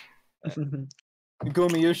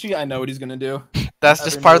 Gumiyushi, I know what he's gonna do. That's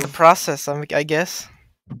just Every part of the move. process. I guess.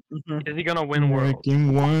 Is he gonna win Alright, world?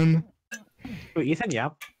 game 1. Wait, Ethan, yeah.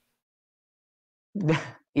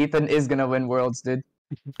 Ethan is gonna win worlds, dude.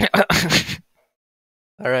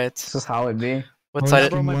 All right. This is how it be. What Why side? is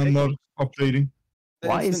game 1 not updating? The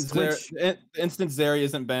Why is instant Zer- Twitch- the instant Zeri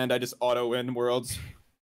isn't banned, I just auto-win worlds.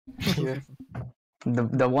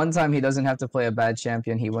 The one time he doesn't have to play a bad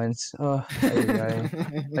champion, he wins. Oh, ay,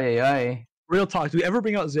 ay, ay. Real talk. Do we ever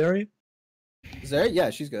bring out Zeri? Zeri?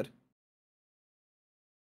 Yeah, she's good.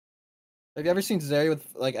 Have you ever seen Zeri with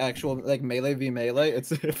like actual like melee v melee?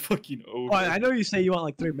 It's fucking over. Oh, I know you say you want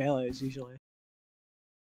like 3 melees usually.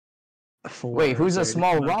 Wait, who's a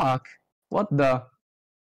small rock? What the?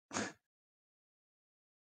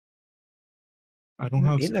 I don't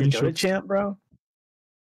have Ain't that good screenshots. champ, bro?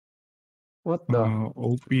 What the?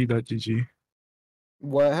 op.gg.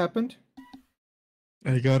 What happened?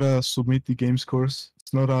 I gotta submit the game scores.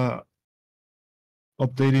 It's not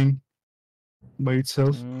updating by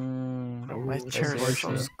itself. My that's chair is so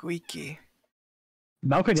unfortunate. squeaky.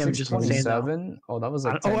 Malcolm damage is insane though. 627? Oh, that was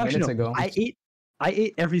I- like 10 actually, minutes no. ago. I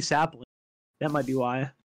ate every sapling. That might be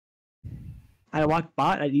why. I walked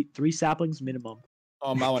bot. I'd eat 3 saplings minimum.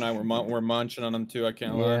 Oh, Mao and I were munching on them too. I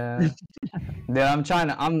can't lie. Yeah. Dude,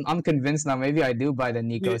 I'm convinced now. Maybe I do buy the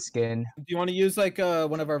Nico Yeah. skin. Do you want to use like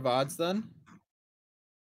one of our VODs then?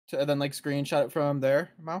 And then like screenshot it from there,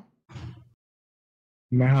 Mao?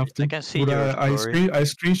 Might have to. I can see But your I story.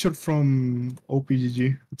 screenshot from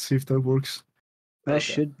OPGG. Let's see if that works. That Okay.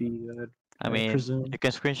 should be good. I mean, presume. you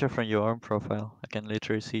can screenshot from your own profile. I can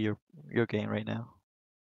literally see your game right now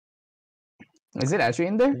Is it actually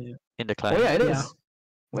in there? in the Oh client. yeah, it is. Yeah.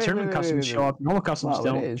 Wait, Tournament wait, customs wait, show wait. up. Normal customs Wow, it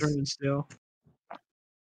don't. is. Tournaments do.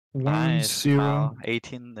 Nice. 1-0. Wow,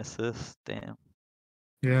 18 assists. Damn.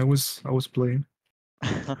 Yeah, I was playing.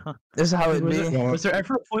 This is how it Was, be. it, was there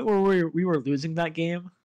ever a point where we were losing that game?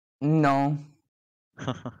 No,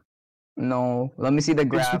 no. Let me see the It's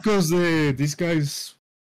graph. because this guy's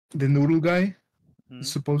the noodle guy Hmm?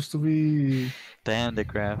 is supposed to be Damn, the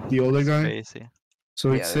graph. the other It's guy. Crazy.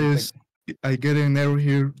 So Yeah, it says I get an error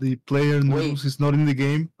here. The player noodles is not in the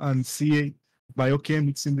game, and CA Biochem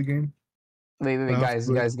it's in the game. Wait, That's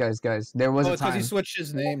good. guys. There was Oh, a it's because he time. switched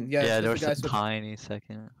his name. Yeah, Yeah, it's 'cause there the was guy a switched- tiny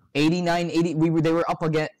second. 89, 80. They were up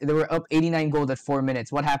again. They were up 89 gold at 4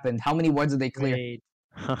 minutes. What happened? How many wards did they clear? Wait,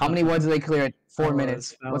 How many wards did they clear at 4 Fellas,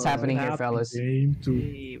 minutes? What's fellas, happening what here, happened? fellas? Game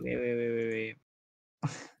 2. wait.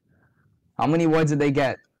 How many wards did they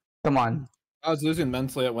get? Come on. I was losing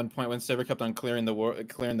mentally at one point when Saber kept on clearing the wave.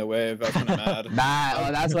 I was kind of mad.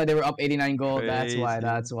 That's why they were up 89 gold. That's why. Crazy.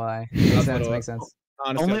 That's why. That's Makes sense. what it Makes was. sense.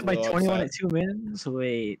 Honestly, Only I was a by little 21 upset. at 2 minutes.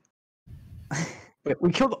 Wait.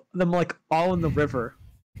 We killed them like all in the river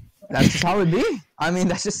That's just how it be. I mean,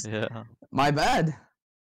 that's just Yeah. my bad.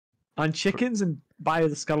 on chickens and by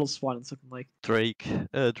the scuttle spawn and something like. Drake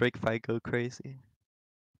fight go crazy.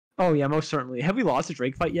 Oh yeah, most certainly. Have we lost a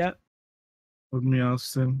Drake fight yet? Let me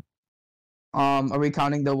ask them. Are we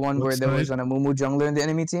counting the one where What there was side? an Amumu jungler in the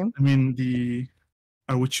enemy team? I mean,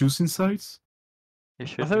 are we choosing sides? You I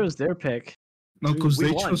should. thought it was their pick. No, because We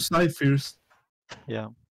they won. chose side first, Yeah.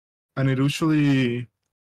 and it usually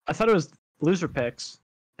I thought it was loser picks,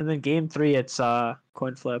 and then game 3 it's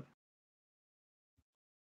coin flip.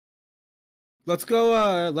 Let's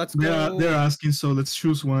go. Let's go. they're asking. So let's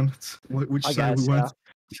choose one. Which I side guess, we want?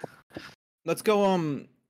 Let's go.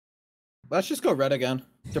 Let's just go red again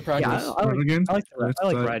to practice. Yeah, I Red like, again. I like the red. I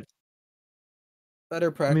like Let's, red. Better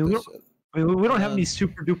I practice. mean, we don't have Uh, any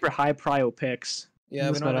super duper high prio picks. yeah,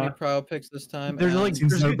 we this don't have any meta. pro picks this time. There's like-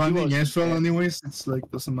 Since There's they're good banning duos Astral instead. anyways, it's like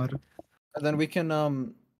doesn't matter. and then we can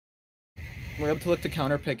we're able to look to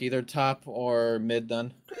counter pick either top or mid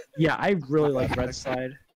then. Yeah, I really like red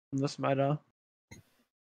side in this meta.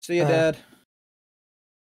 See you, Uh, Dad.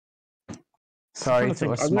 Sorry trying to to a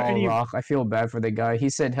think, are there small any- rock. I feel bad for the guy. He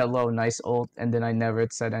said hello, nice ult, and then I never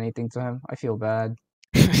said anything to him. I feel bad.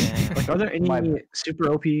 Damn. Like, are there any My- super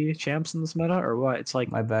OP champs in this meta, or what? It's like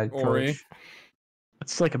My bad, Ori. coach.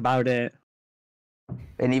 it's like about it.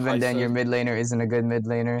 And even then, Kaisa. your mid laner isn't a good mid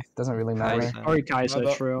laner. Doesn't really matter. Kaisa. Ori Kaisa,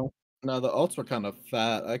 Well, true. No, the ults were kind of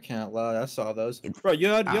fat. I can't lie. I saw those. Bro, you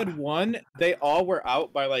had one. They all were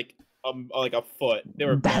out by like a foot. They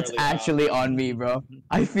were. That's barely out. actually on me, bro.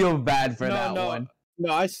 I feel bad for that one.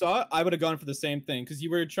 No, I saw it. I would have gone for the same thing because you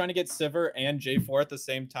were trying to get Sivir and J4 at the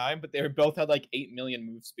same time, but they were both had like 8 million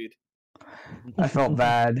move speed. I felt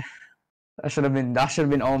bad. That should have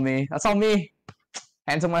been on me. That's on me.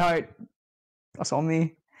 Hands on my heart. That's all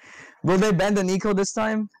me. Will they ban the Nico this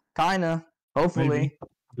time? Kinda. Hopefully.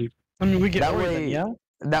 Maybe. I mean, we get That Ori then, way- yeah.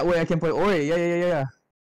 That way I can play Ori. Yeah.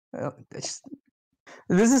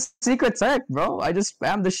 This is secret tech, bro. I just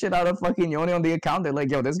spammed the shit out of fucking Yone on the account. They're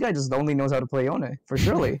like, yo, this guy just only knows how to play Yone, for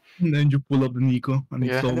surely. And then you pull up the Nico and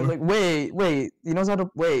Yeah. it's And they're over. like, wait, he knows how to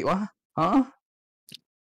wait, what? Huh?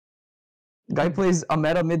 Guy plays a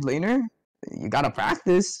meta mid laner? You gotta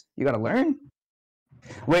practice. You gotta learn.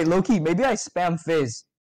 Wait, Loki, maybe I spam Fizz.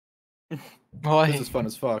 Why? This is fun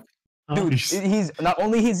as fuck. Dude, Nice. he's not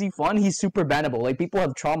only is he fun, he's super bannable. Like people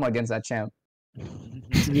have trauma against that champ.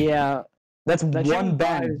 Yeah, That's That one champ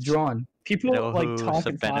ban vibes. drawn. people know like who's talk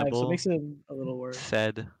in five, so bannable? it makes it a little worse.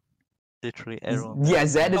 Said literally everyone. Yeah,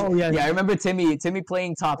 Zed is. Oh, yeah. Yeah, I remember Timmy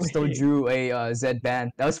playing top still Wait. drew a Zed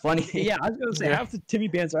ban. That was funny. Yeah, I was gonna say Yeah. half the Timmy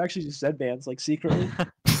bans are actually just Zed bans, like secretly.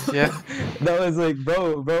 Yeah. That was like,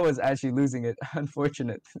 bro was actually losing it.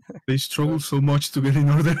 Unfortunate. They struggle so much to get in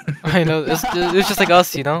order. I know. It's just like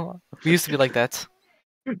us, you know. We used to be like that.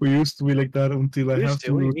 We used to be like that until I We have used to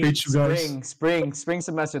to, what do you mean? teach you guys. Spring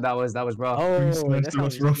semester. That was rough. Oh, semester that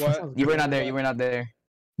was sounds, rough. that sounds You were good. not there. You were not there.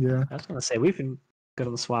 Yeah. I was gonna say we've been good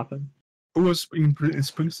on the swapping. Who was in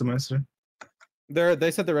spring semester?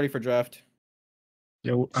 They said they're ready for draft.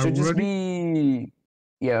 Yeah, are Should we just ready? be.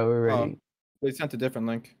 Yeah, we're ready. They sent a different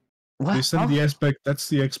link. What? They sent Huh? the expect. That's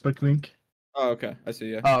the expect link. Oh, okay. I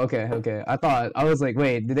see. Yeah. Oh, okay. I was like,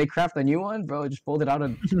 wait, did they craft a new one, bro? Just pulled it out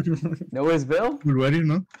of nowhere's Bill? We ready?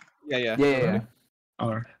 No. Yeah. Yeah.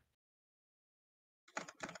 Alright.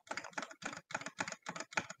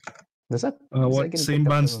 Does that? What? Same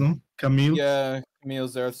bands, no? Camille. Yeah. Camille,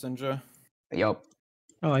 Zerth, Syndra. Yup.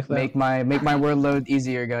 I like that. Make my word load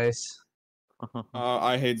easier, guys.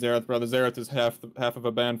 I hate Zerth, brother. Zerth is half of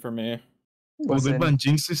a ban for me. Oh, they Listen, banned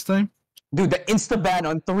Jinx this time? dude, the insta ban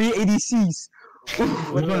on 3 ADCs.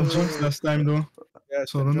 They banned Jinx last time though, Yeah,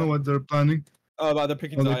 so I don't know what they're planning. Oh, they're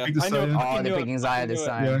picking Oh, they Zaya. picked the I knew it. Zaya. I Oh, knew they're it. picking I Zaya knew this it.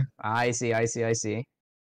 time. Yeah. I see.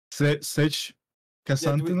 Sage,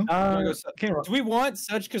 Cassante, we- no? Okay, Do we want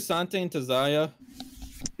Sedge Cassante into Zaya?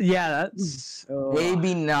 yeah, that's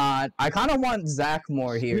Maybe not. I kind of want Zach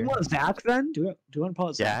more Do we here. want Zach then? Do we want to pull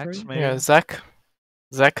it Zach? Jax, right? maybe. Yeah, Zach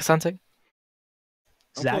something.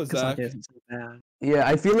 I'll Zach, pull 'cause Zach. Zach isn't so bad. Yeah,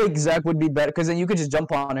 I feel like Zach would be better because then you could just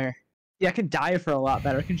jump on her. Yeah, I can die for a lot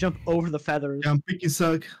better. I can jump over the feathers. Yeah, I'm picking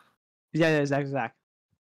Zach. Yeah, Zach.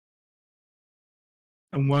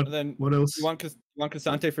 And what? And then What else? you want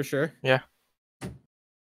Cassante for sure. Yeah.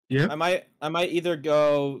 I might either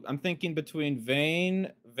go. I'm thinking between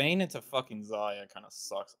Vayne into fucking Zaya. Kind of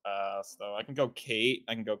sucks ass though. I can go Kate.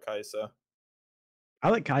 I can go Kaisa. I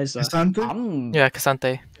like Kaisa. Cassante? Yeah,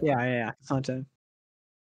 Cassante. Yeah. Content.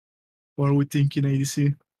 What are we thinking,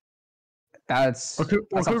 ADC? That's Or could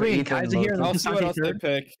that's up we to bring Ethan, Kaisa here and low-key. I'll see what Cassante else they third?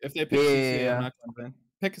 pick. If they pick Yeah, CC, yeah. I'm not going to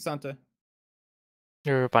pick Cassante.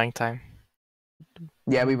 You're buying time.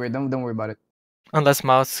 Yeah, we were. Don't worry about it. Unless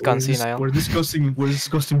Mouse We're can dis- see now. We're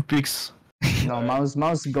discussing picks. No,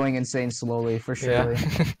 Mouse going insane slowly for sure.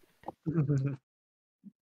 Yeah.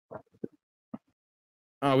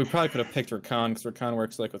 Oh, we probably could have picked Rakan because Rakan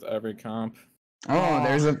works like with every comp. Oh,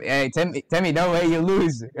 there's a hey Timmy, no way you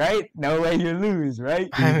lose, right? No way you lose, right?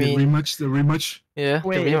 I The mean, rematch. yeah, the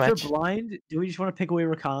Wait, if we're rematch. blind, do we just want to pick away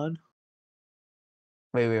Rakan?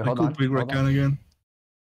 Wait, I hold could on. pick hold on. Rakan again.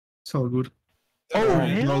 It's all good. Oh,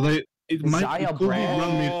 Alright. No, it might Zaya it could be Brand.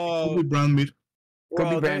 brand mid. It could be brand mid. Could be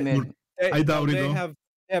Bro, brand they- mid. I doubt it, they though.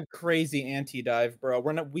 have crazy anti-dive, bro.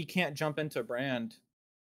 We can't jump into brand.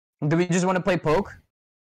 Do we just want to play poke?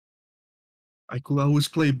 I could always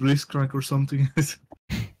play Blitzcrank or something.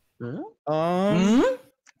 Hmm?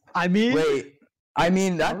 I mean, Wait, I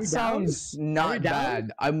mean Are that we down? sounds not down?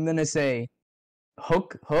 bad. I'm gonna say,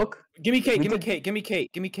 hook. Give me Kate. We Give me could- Kate. Give me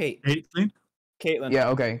Kate. Give me Kate. Caitlyn? Caitlyn. Yeah,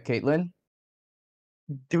 okay, Caitlyn.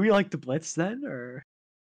 do we like the blitz then, or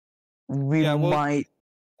We Yeah, well- might.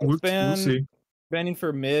 We'll ban- see. Banning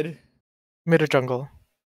for mid. Mid or jungle.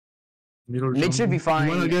 Mid should be fine.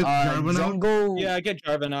 You wanna get Jarvan out? jungle. Yeah, get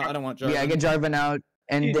Jarvan out. I don't want Jarvan. Yeah, get Jarvan out,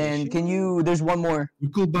 and Dude, then can you? There's one more. We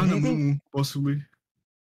could ban Do a you think- Mumu, possibly.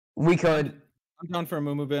 We could. I'm down for a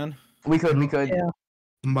Mumu ban. We could. Yeah.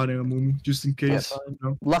 I'm banning a Mumu, just in case. fine. you know,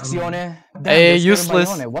 I don't know. Luxione. Damn, Hey, they're scared of useless.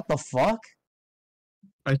 Ione. What the fuck?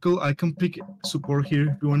 I can pick support here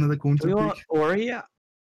if you want another do counter we want pick. Ori?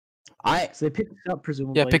 So they picked it up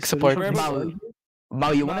presumably. pick so we just support. want to Mau, pick Ori?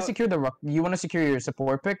 Mau, you want to Mau- secure you want to secure your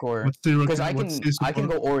support pick or? What's the Because I what's can the I can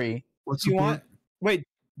go support? Ori. What's Do you support? want? Wait.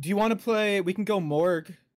 Do you want to play? We can go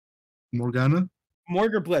Morg. Morgana?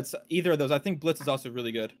 Morg or Blitz. Either of those. I think Blitz is also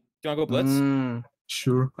really good. Do you want to go Blitz? Mm,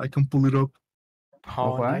 Sure, I can pull it up.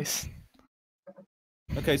 Oh, Okay. nice.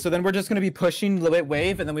 Okay, so then we're just gonna be pushing the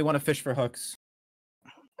wave, and then we want to fish for hooks.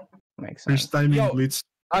 Makes sense. First time in Yo. Blitz.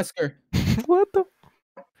 Oscar, What the?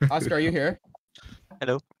 Oscar, are you here?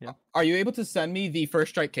 Hello. Yeah, Are you able to send me the first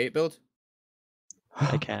strike Kate build?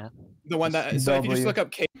 I can. The one that. So if you just W. look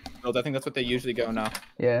up Kate build, I think that's what they usually go now.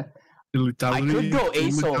 Yeah. The lethality, could go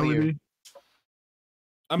ASOL here. lethality.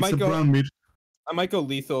 I It's might a go. brown mid. I might go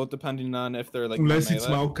lethal depending on if they're like. Unless it's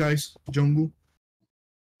melee. Maokai's jungle.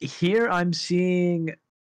 Here I'm seeing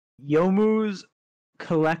Yomu's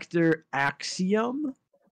Collector Axiom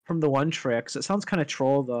from the One Tricks. It sounds kind of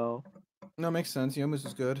troll though. No, makes sense. Yomu's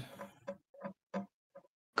is good.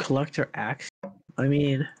 Collector Axiom. I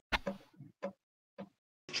mean,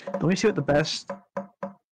 let me see what the best.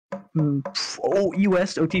 Oh,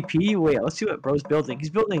 US OTP. Wait, let's see what bro's building. He's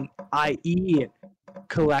building IE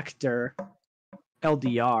Collector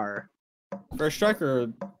LDR. First strike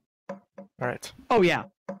or All right. Oh yeah.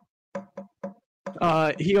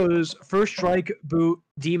 He goes first strike, boot,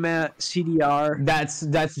 DMAT, CDR. That's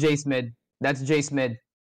Jace mid. That's Jace mid.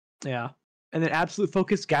 Yeah. And then absolute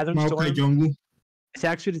focus, gathering Maokai storm, jungle.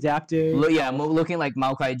 attack speed adaptive. Looking like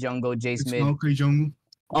Maokai jungle, Jace It's mid. Maokai jungle.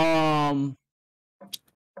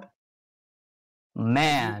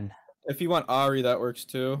 Man, if you want Ari, that works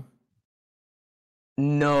too.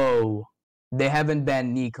 no, they haven't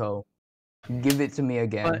banned Nico. Give it to me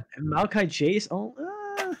again. But Maokai Jace,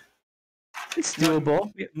 it's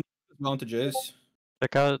doable. Well into Jace.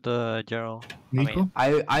 Check out the Gerald. Nico.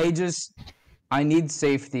 I need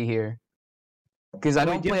safety here. Because I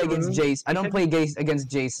don't do you play have the against room? Jace. I don't play against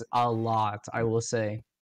Jace a lot, I will say.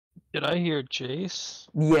 Did I hear Jace?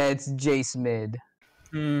 Yeah, it's Jace mid.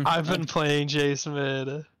 I've been playing Jace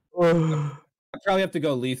mid. I probably have to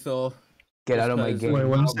go lethal. Get out of my Because- game. Wait, 1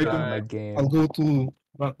 Get out of second. my game. I'll go to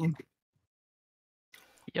bottom.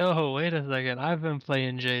 Yo, wait a second. I've been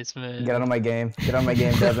playing Jace mid. Get out of my game. Get out of my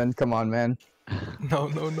game, Devin. Come on, man. No,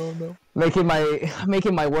 no, no, no. Making my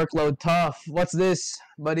workload tough. What's this,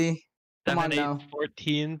 buddy? Come on 7, 8, now.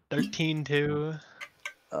 14, 13, 2.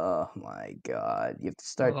 Oh my god. You have to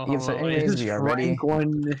start. Oh, You have to start wait. anyways. This is We are ready. rank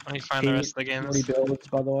 1 Let me find the rest of the games. 40 builds,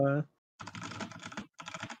 by the way.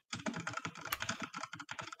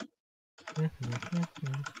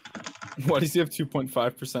 Why does he have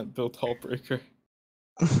 2.5% built hull breaker?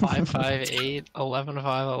 5, 5, 8, 11,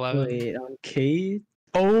 5, 11. Wait, on Kate?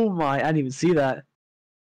 Oh my, I didn't even see that.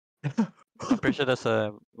 I'm pretty sure that's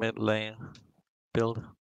a mid lane build.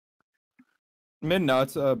 Mid, no,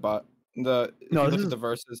 it's a bot. If No, you this look is- at the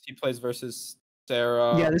verses, he plays versus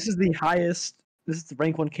Sarah. Yeah, this is the highest. This is the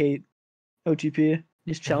rank 1 Kate OTP.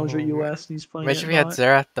 He's Challenger Oh, US and he's playing. Imagine it we had not.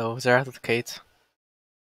 Xerath though. Xerath with Kate.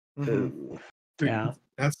 Mhm. Yeah.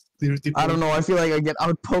 That's dirty. I don't know. I feel like I get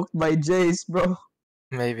outpoked by Jace, bro.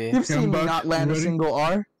 Maybe. You've seen me back. not You land a ready? single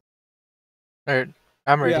R. Alright.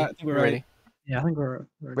 I'm ready. Yeah, I think we're ready. Yeah, I think we're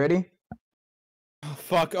Ready? Oh,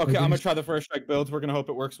 fuck. Okay, I'm gonna try the first strike build. We're gonna hope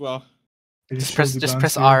it works well. Just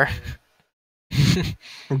press R.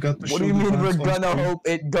 Forgot to What show do you the mean we're bans on gonna screen. hope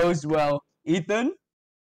it goes well, Ethan?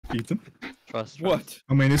 Ethan? Trust. What?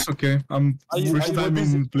 I mean, it's okay. I'm Are you- first are you- time what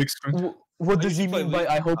is in Blitzcrank. What I does he usually mean play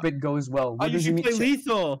by I hope it goes well? What I does he usually mean? play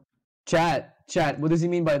lethal. Chat. What does he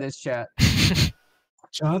mean by this, chat?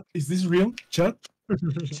 Chat, is this real? Chat?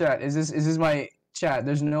 Chat. Is this my chat?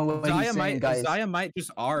 There's no way he's saying, guys. Zaya might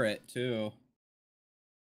just R it too.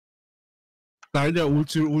 Sorry, the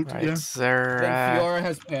ulti, Right, yeah. Then Xerath. Fiora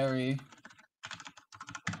has parry.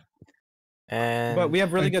 And But we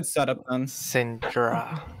have really good setup then.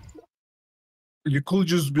 Syndra. You could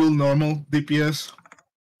just build normal DPS.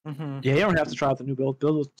 Mm-hmm. Yeah, you don't have to try out the new build.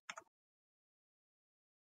 Build with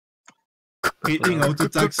Hitting auto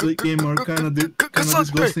attacks late game are kind of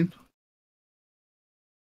disgusting.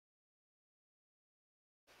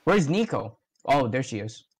 Where's Nico? Oh, there she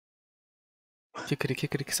is. Kikiri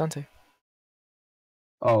Kikiri Kasante.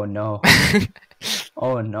 Oh no.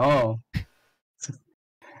 Oh no.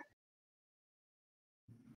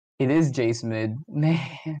 It is Jace mid. Man.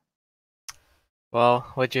 Well,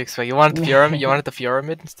 what'd you expect? You wanted the Fiora? You wanted the Fiora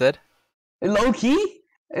mid instead? Low key?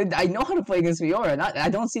 I know how to play against Fiora. I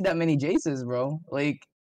don't see that many Jaces, bro. Like,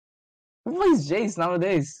 who plays Jace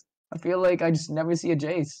nowadays? I feel like I just never see a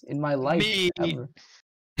Jace in my life. Me. Ever.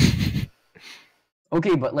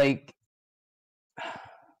 Okay, but like...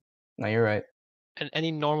 No, you're right. And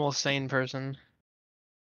any normal sane person.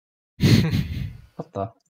 What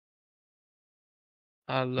the?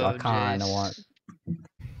 I love kinda Jace. want-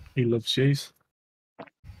 He loves Chase.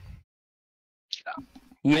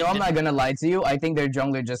 You know, I I'm not gonna lie to you. I think their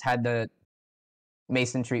jungler just had the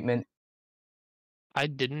Mason treatment. I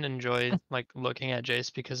didn't enjoy like looking at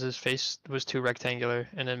Jace because his face was too rectangular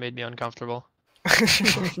and it made me uncomfortable.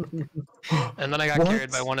 And then I got What?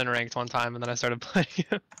 carried by one in ranked one time, and then I started playing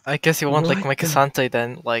it. I guess you want like What my the- Cassante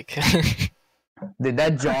then, like. Dude,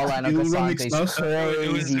 that jawline of You run Casante's Exhaust? crazy,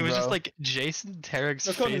 it was just bro. like Jason Tarek's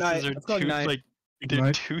Let's go faces Ignite. are Let's go too Ignite. like they're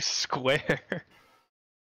Ignite. too square.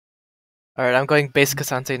 Alright, I'm going base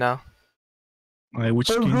Cassante now. Alright, which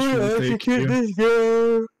skin should I take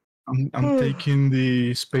here? I'm taking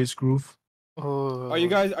the Space Groove. Ooh. Are you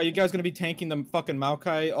guys gonna be tanking the fucking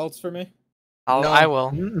Maokai ults for me? I'll, No. I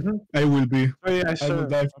will. I will be. Oh yeah, I will sure.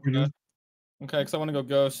 die for you. Okay, because I want to go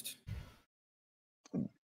Ghost.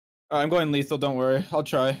 I'm going lethal. Don't worry, I'll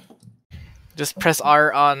try. Just press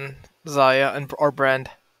R on Zaya and or Brand.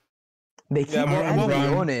 They keep Yeah, well, adding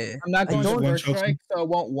Brown. on it. I'm not I going to don't- first one-shot strike, so it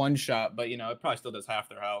won't one shot. But you know, it probably still does half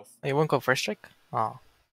their health. You won't go first strike? Oh.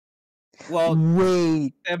 Well,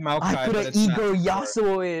 Wait, they have Maokai, I could but have it's not ego Fiora.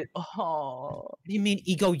 Yasuo it. Oh. What do you mean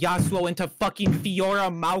ego Yasuo into fucking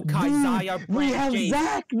Fiora, Maokai, Dude, Zaya, we Brand, have Jace?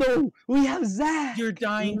 Zach, though. We have Zach. You're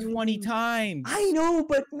dying 20 times. I know,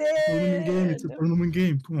 but Tournament game. It's a man. tournament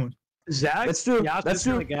game. Come on. Zach, That's true. Yasuo's That's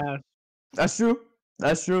kinda true. gas. That's true.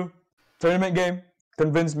 That's true. Tournament game.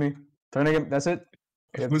 Convince me. Tournament game. That's it.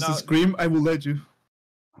 If Mr. No. Scream, I will let you.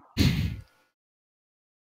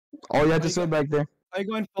 Oh, you had to sit back there. Are you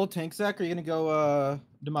going full tank, Zach, or are you gonna go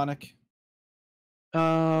demonic?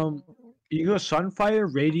 You go Sunfire,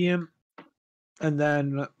 Radiant, and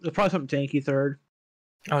then there's probably something tanky third.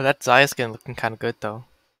 Oh, that Zaya skin looking kind of good though.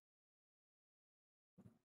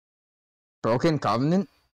 Broken Covenant?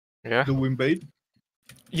 Yeah. The win bait.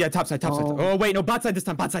 Yeah, top side, top side. Oh. Oh wait, no, bot side this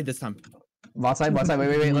time, bot side this time. Bot side, bot side.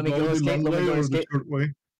 Wait. Let me go escape. Let me go escape.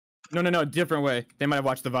 No, different way. They might have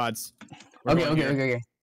watched the VODs. We're Okay, going here. okay.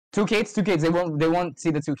 Two Kates. They won't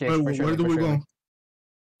see the two Kates for sure. Where do we go?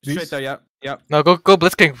 Straight This? there, yep. No, go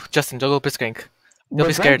Blitzcrank, Justin. Go Blitzcrank. They'll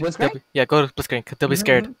be scared. Blitzcrank? Yeah, go to Blitzcrank. They'll be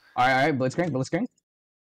scared. Alright, Blitzcrank. What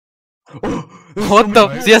the?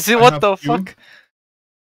 Nice. Yes, I what have the you. fuck?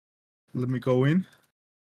 Let me go in.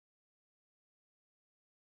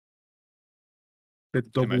 The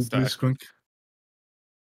double stack. Blitzcrank.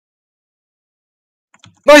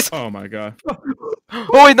 Nice! Oh my god.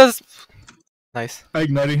 Oh wait, that's nice. I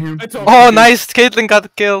ignited him. Oh, nice! Caitlyn got the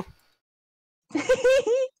kill.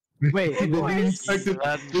 Wait, They what? didn't expect it.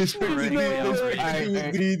 That's They expected pretty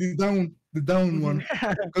the down one.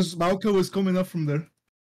 Because Malka was coming up from there.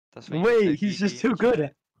 That's what you Wait, think, he's just Kiki. too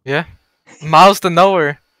good. Yeah. Mouse to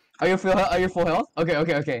nowhere. Are you full health?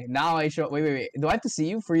 Okay. Now I show. Wait. Do I have to see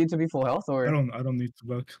you for you to be full health, or I don't need to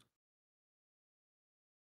back.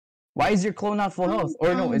 why is your clone not full health?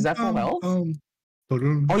 Or no, is that full health? Oh,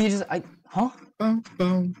 you just huh?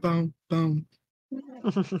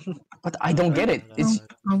 But I don't get it. It's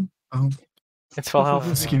It's full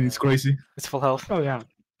health. Skin is crazy. It's full health. Oh yeah.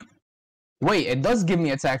 wait. It does give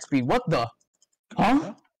me attack speed. What the?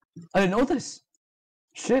 Huh? I didn't know this.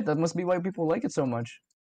 Shit, that must be why people like it so much.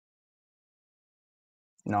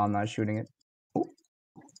 No, I'm not shooting it.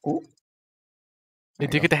 Ooh.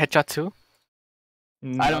 Did you get the headshot too?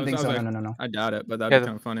 I don't think so. No. I doubt it, but that'd Yeah, be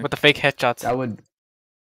kind of funny. with the fake headshots. That would.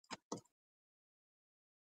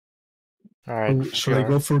 Alright. Should I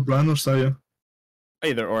go for Bran or Saya?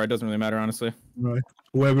 Either or, it doesn't really matter, honestly. Right.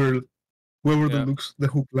 Whoever Yeah. the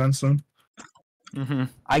hook lands on. Mm-hmm.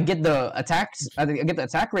 I get the attacks. I get the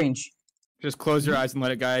attack range. Just close your eyes and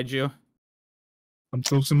let it guide you. I'm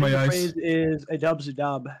closing my The eyes. phrase is a dub's a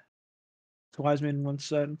dub. It's a wise man once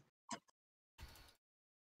said.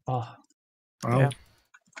 Oh, Ow. Yeah.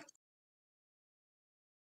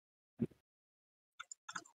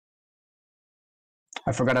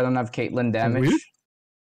 I forgot I don't have Caitlyn damage. Really?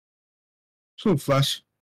 So flash.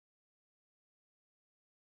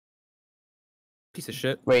 Piece of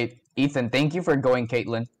shit. Wait, Ethan, thank you for going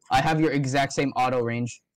Caitlyn. I have your exact same auto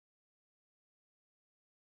range.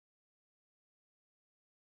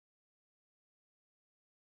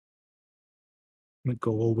 Let me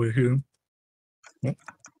go over here.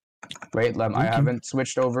 Wait, Lem, I Thank you. haven't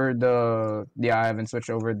switched over the. Yeah, I haven't switched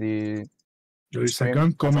over the. There is a stream. gun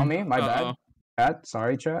That's on coming. me. My bad. Chat.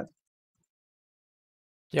 Sorry, chat.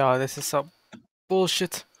 Yo, this is some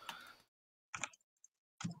bullshit.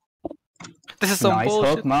 This is some Nice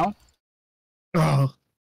bullshit. hook, Mal. Oh,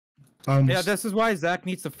 almost. Yeah, this is why Zach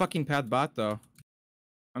needs to fucking pad bot, though.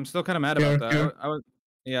 I'm still kind of mad Here, about that.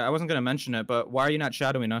 here. I wasn't gonna mention it, but why are you not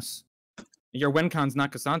shadowing us? Your win con's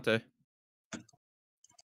not Cassante.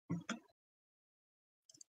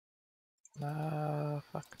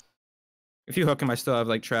 Fuck. If you hook him, I still have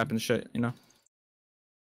like trap and shit, you know.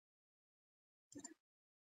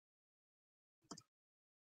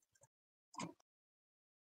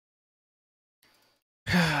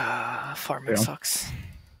 Farming Yeah. sucks.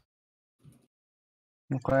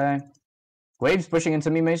 Okay. Wave's pushing into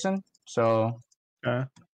me, Mason. So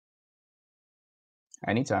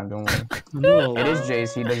anytime, don't worry. It is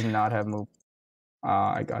Jace. He does not have move.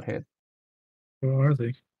 I got hit. Where are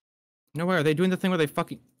they? No way. Are they doing the thing where they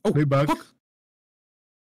fucking? Oh, They back. hook!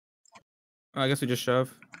 Oh, I guess we just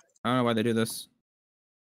shove. I don't know why they do this.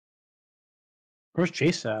 Where's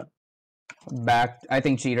Jace at? Back. I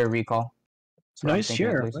think cheater recall. That's what No, I'm he's thinking,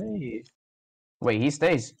 at here. least. Wait, he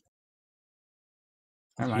stays.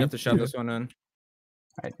 Never You mind. have to shove this one in.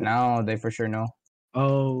 Right now, they for sure know.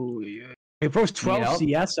 Oh, yeah. Hey, bro's 12 help?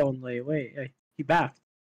 CS only. Wait, he backed.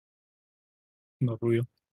 Not real.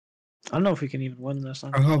 I don't know if we can even win this.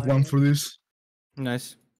 I have one for this.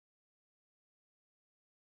 Nice.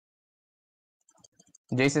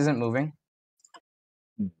 Jace isn't moving.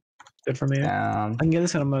 Good for me. I can get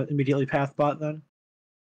this and I'm gonna immediately path bot then.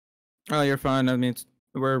 Oh, you're fine. I mean,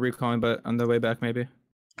 we're recalling, but on the way back, maybe.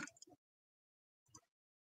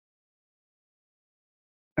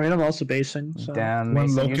 I mean, I'm also basing. So. Damn, One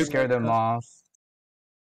Mason, you locket. scare them off.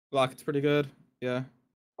 Locket's pretty good. Yeah.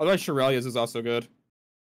 Otherwise, Shirelia's is also good.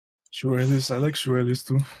 Shurellis. I like Shurellis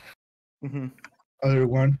too. Mm-hmm. Other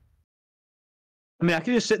one. I mean, I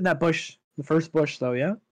could just sit in that bush, the first bush, though.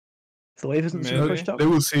 Yeah. If the wave isn't super Maybe. pushed up. They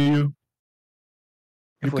will see you.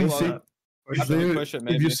 You If can we see. After If, we they- push it, if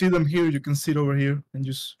maybe. you see them here, you can sit over here and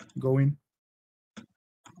just go in.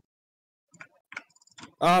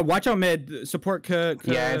 Watch out mid. Support Yeah,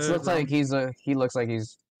 it looks like he looks like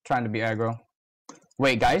he's trying to be aggro.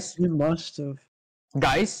 Wait, guys? You must have.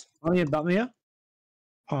 Guys? Oh, yeah, about me, yeah?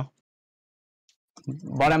 Huh.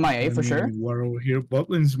 Bot MIA for sure? War over here.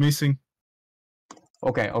 Botland's missing.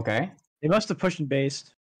 Okay. They must have pushed and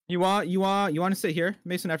based. You want to sit here,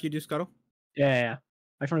 Mason, after you do scuttle? Yeah.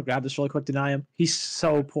 I just want to grab this really quick, deny him. He's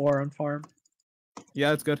so poor on farm.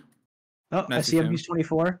 Yeah, that's good. Oh, Nice I to see him. see him. He's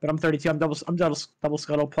 24, but I'm 32. I'm double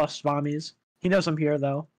scuttle plus bombies. He knows I'm here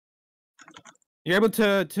though. You're able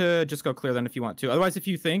to just go clear then if you want to. Otherwise, if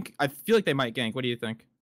you think, I feel like they might gank. What do you think?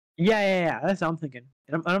 Yeah. That's what I'm thinking.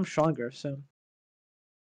 And I'm stronger, so.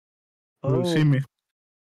 They will see me.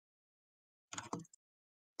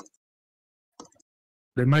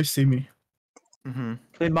 They might see me. Mm-hmm.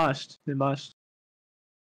 They must.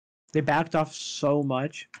 They backed off so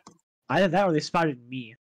much. Either that or they spotted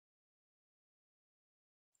me.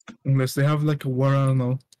 Unless they have like a war, I don't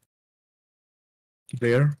know.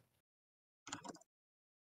 There.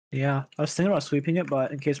 Yeah, I was thinking about sweeping it,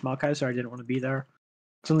 but in case Maokai, I didn't want to be there.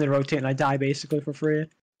 So they rotate and I die basically for free.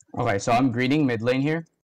 Okay, so I'm greeting mid lane here.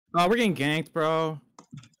 Oh, we're getting ganked, bro.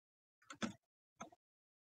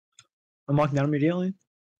 I'm walking down immediately.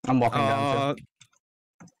 I'm walking down too.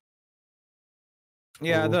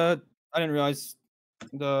 Yeah, Oh. I didn't realize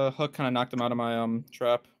the hook kind of knocked him out of my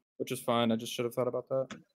trap, which is fine. I just should have thought about that.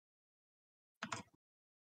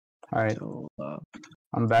 Alright, So,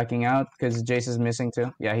 I'm backing out because Jace is missing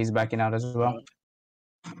too. Yeah, he's backing out as well.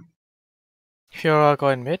 If you're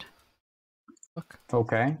going mid.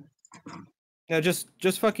 Okay. Yeah, just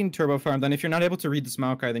fucking turbo farm. Then if you're not able to read the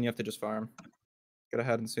Smaokai, then you have to just farm. Get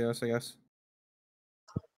ahead and see us, I guess.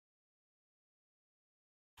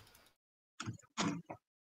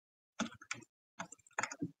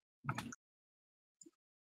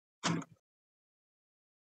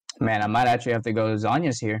 Man, I might actually have to go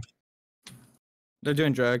Zanya's here. They're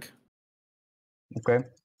doing drag. Okay.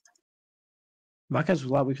 Maokai's a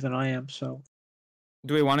lot weaker than I am, so.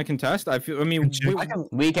 Do we want to contest? I mean,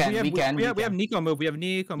 We can. we have Nico move. We have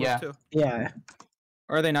Nico move Yeah. too. Yeah.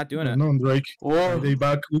 Or are they not doing it? No, Drake. Whoa. Are they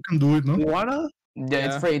back? We can do it, no? You wanna? Yeah,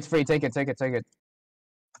 it's Yeah. free. Take it.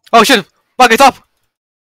 Oh shit! Bug, it's up!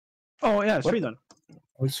 Oh, yeah, it's What? free then.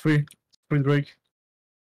 Oh, it's free. Free Drake.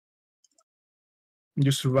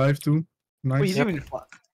 You survived too. Nice. Wait, you didn't even flash.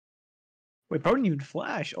 Wait, bro didn't even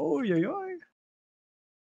flash. Oh, yo.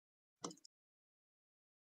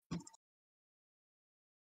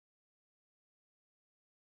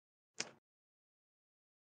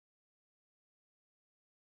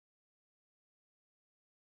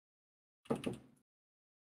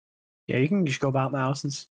 Yeah, you can just go about mouse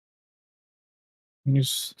and. Let me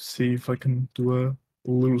just see if I can do a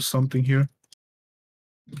little something here.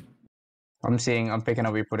 I'm picking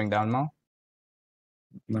up what you're putting down, Mo.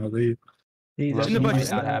 Now they. He Look, In the He doesn't- might bush.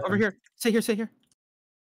 not happen. Over here. Stay here.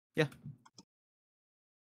 Yeah.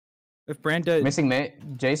 If Brand does. Missing mate.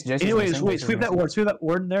 Jace is Anyways, missing. wait, Jace is sweep that missing. ward. Sweep that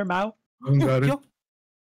ward in there, Mao. I haven't got it. Yo.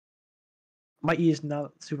 My E is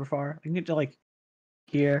not super far. I can get to like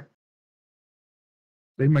here.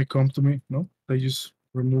 They might come to me. No, they just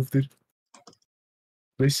removed it.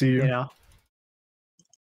 They see you. You know.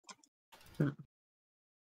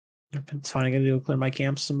 It's fine. I gotta go clear my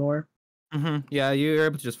camp some more. Yeah, you're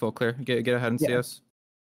able to just full clear. Get ahead and see us.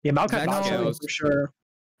 Yeah, Maokai Next bot side kills. for sure.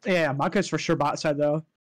 Yeah, Maokai's for sure bot side though.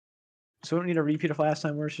 So we don't need a repeat of last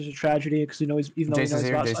time where it's just a tragedy because we know he's even though we know Jace is he's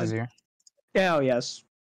here. bot Jace side. is here. Yeah, oh yes.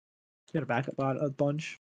 You got a backup bot a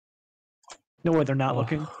bunch. No way they're not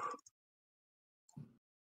looking.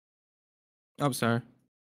 Oh, sorry.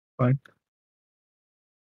 Fine.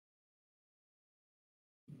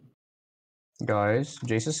 Guys,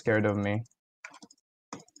 Jace is scared of me.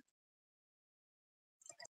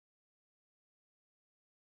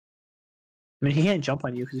 I mean, he can't jump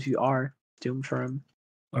on you because if you are doomed for him.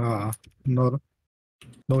 No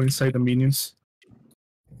inside the minions.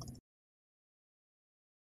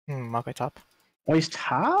 Maokai top. Oh, he's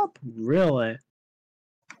top? Really?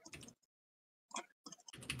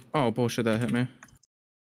 Oh bullshit! That hit me.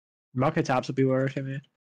 Maokai tops would be worse, I mean.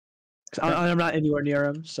 I'm not anywhere near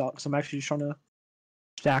him, so I'm actually just trying to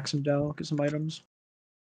stack some dough, get some items.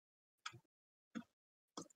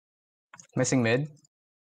 Missing mid.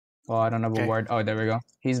 Well, I don't have a ward. Oh, there we go.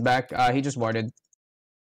 He's back. He just warded.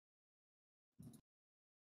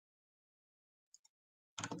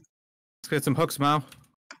 Let's get some hooks, Mao.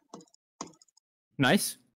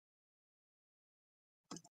 Nice.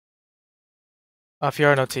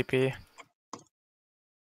 Fiora no TP.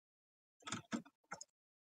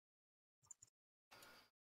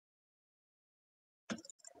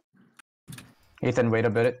 Ethan, wait a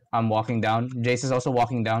bit. I'm walking down. Jace is also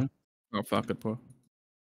walking down. Oh fuck, good pull.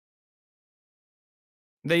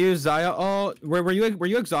 They use Xayah. Oh, were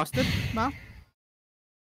you exhausted, Mao?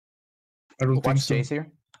 I don't Watch think so. Jace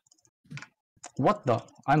here. What the?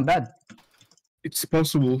 I'm bad. It's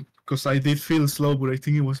possible because I did feel slow, but I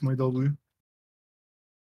think it was my W.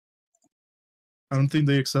 I don't think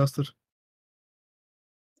they exhausted.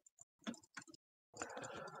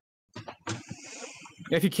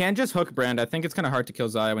 If you can just hook Brand, I think it's kind of hard to kill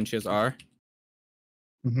Xayah when she has R.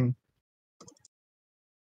 Mm-hmm.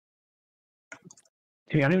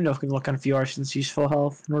 I don't even know if we can look on Fiora since he's full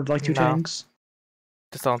health. Nor like two No. tanks.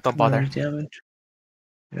 Just don't bother. Damage.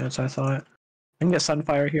 Yeah, that's what I thought. I can get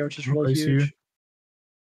Sunfire here, which is Oh, really I see huge. you.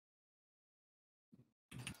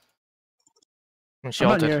 And she I'm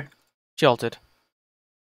not ulted. near. She ulted.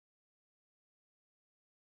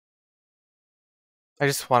 I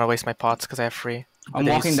just want to waste my pots because I have free. I'm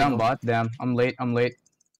They walking down single. bot. Damn. I'm late. I'm late.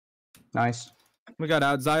 Nice. We got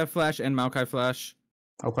out Xayah flash and Maokai flash.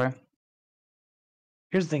 Okay.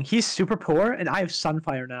 Here's the thing, he's super poor, and I have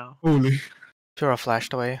Sunfire now. Holy. Fiora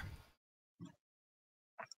flashed away.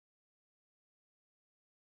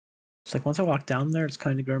 It's like once I walk down there, it's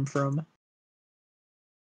kind of grim for him.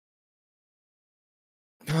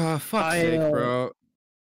 Oh, fuck's sake, bro.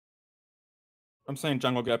 I'm saying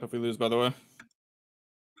jungle gap if we lose, by the way.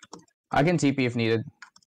 I can TP if needed.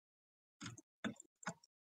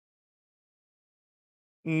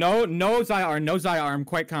 No Xayah, no Xayah. I'm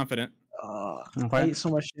quite confident. I Okay. ate so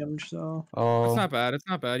much damage though. Oh. It's not bad. It's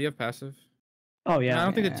not bad. You have passive. Oh And yeah. I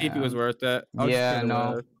don't think the TP was worth it. I'll just Yeah, clear the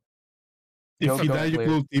no. wave. If Go, he go, died, you clear.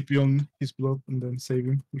 could TP on his blood and then save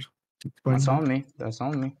him. It's fine. That's on me. That's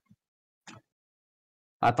on me.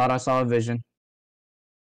 I thought I saw a vision.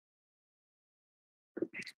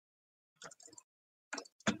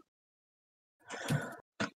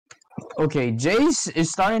 Okay, Jace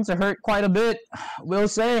is starting to hurt quite a bit. We'll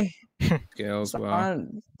say. Scales, wow.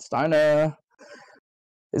 Starting to.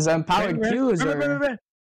 His empowered Qs are.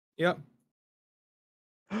 Yep.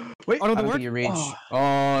 Wait, Auto I the don't word? think you reach. Oh.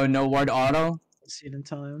 Oh, no ward auto. see it in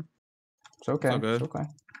time. It's okay. all good. It's okay.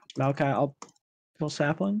 Maokai, I'll kill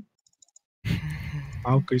Sapling.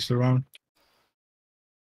 Maokai's around.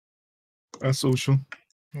 That's social.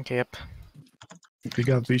 Okay, yep. If you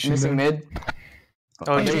got vision Missing there. mid.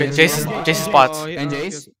 Oh, Hey, Jace's spots. Oh, And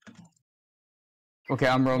Jace? Okay,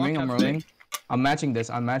 I'm roaming. I'm Watch out, roaming. I'm matching this.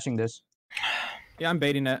 I'm matching this. Yeah, I'm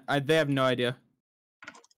baiting it. They have no idea.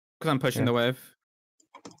 Because I'm pushing Yeah. the wave.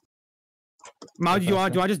 Mao, do you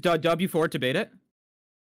want just dub you forward to bait it?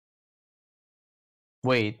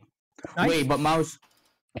 Wait. Nice. Wait, but mouse.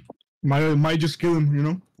 Might just kill him, you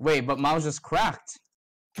know? Wait, but mouse is cracked.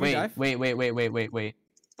 Can we Wait, dive? wait.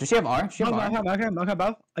 Does she have R? Does she have R? Maokai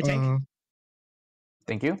buff. I think.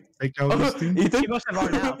 Thank you. Take out this thing. She Ethan, must have R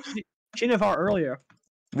now. She didn't have R earlier.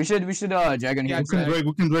 we should Dragon Yeah, here.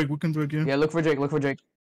 We can drag, yeah. Yeah, look for Drake.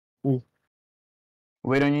 Ooh.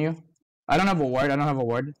 Wait on you. I don't have a ward.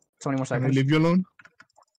 20 more Can I seconds. leave you alone?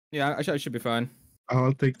 Yeah, I should be fine.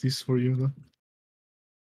 I'll take this for you, though.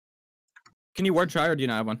 Can you ward try or do you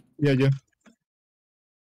not have one? Yeah.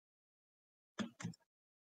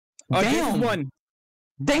 Oh, Jace is 1.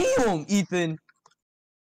 Damn, Ethan.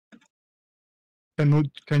 Can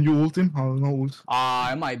Can you ult him? Oh, no ult.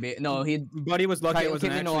 It might be. No, he. Buddy was lucky it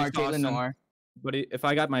wasn't Caitlyn actually Noir. Caitlyn saucing. Noir. Buddy, if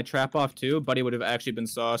I got my trap off too, Buddy would have actually been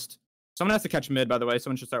sauced. Someone has to catch mid, by the way.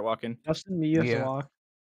 Someone should start walking. Justin, you have Yeah. to walk.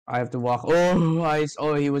 I have to walk. Oh,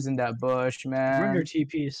 Oh, he was in that bush, We're in your man.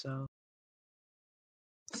 TP, so.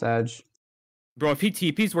 Sag. Bro, if he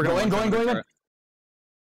TPs, we're gonna Going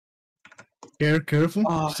in. Careful.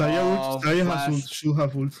 Oh, Saya ult. Saya has flash. ult. She'll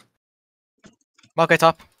have ult. Maokai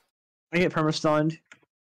top. I get perma-stunned.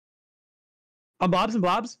 I'm blobs and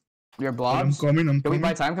blobs. You're I'm blobs. coming. I'm Can we coming.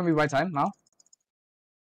 buy time? Can we buy time now?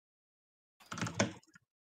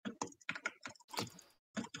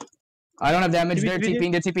 I don't have damage. They're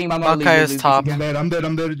TPing. They're TPing. I'm gonna leave. Maokai You is leave if top. you can. I'm dead.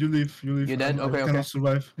 You leave. You dead? I Okay, cannot okay.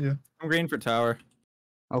 survive. Yeah. I'm green for tower.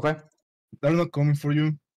 Okay. They're not coming for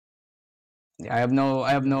you. Yeah, I have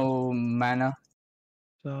no mana.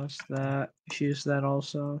 So it's that. She's that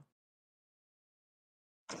also.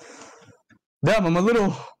 Damn, I'm a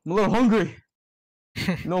little hungry.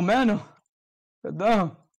 No mana.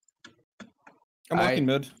 Damn. I'm Alright. walking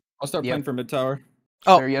mid. I'll start playing Yep. for mid tower.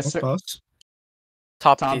 Oh. Sir, yes, sir. Pass.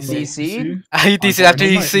 Top Top DC. DC. I DC On after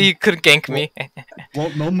board. DC couldn't gank me. Well,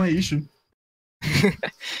 not my issue. We're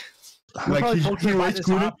Like probably he focusing on rage this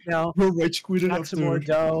quitted. top now. Bro, rage quitted Got some more after.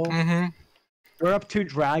 dough. Mm-hmm. We're up 2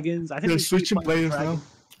 dragons. I think They're we should keep switching playing players dragon. now.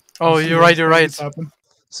 Oh, I'm you're seeing right. You're right. this happen.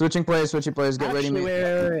 Switching players. Get ready, Actually,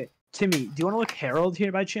 mate. wait. Timmy, do you want to look Herald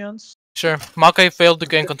here by chance? Sure. Maokai failed to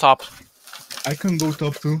gank on top. I can go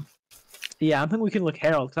top too. Yeah, I'm thinking we can look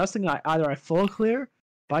Herald. Cause I was thinking either I full clear,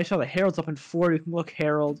 but I saw the Herald's up in 4. We can look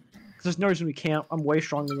Herald. Cause there's no reason we can't. I'm way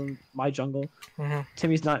stronger than my jungle. Mm-hmm.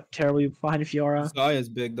 Timmy's not terribly behind Fiora. Zaya's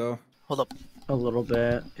big though. Hold up. A little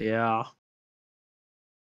bit, yeah.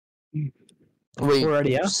 Wait,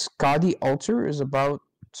 Already, yeah? Scotty Alter is about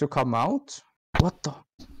to come out? What the?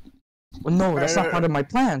 Well, no, that's not part of my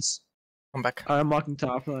plans. I'm back. I'm walking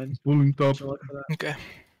top line. Pulling top. So look for that. Okay.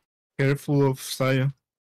 Careful of Saya.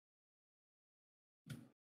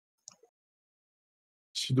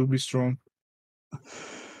 She do be strong.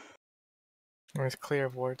 There's clear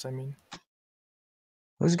of wards, I mean.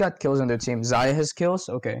 Who's got kills on their team? Zaya has kills?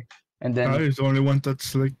 Okay. And then, Saya is the only one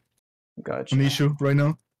that's like gotcha. an issue right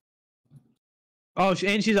now. Oh,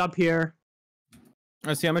 and she's up here.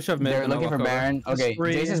 I see how much I've made. They're looking for Baron. Okay,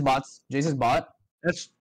 Spree. Jace's bots. Jace's bot. That's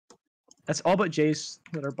all but Jace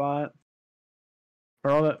that are bot.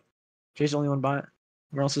 Or all but Jace's the only one bot.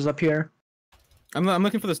 Where else is up here? I'm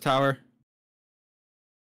looking for this tower.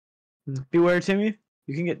 Beware, Timmy.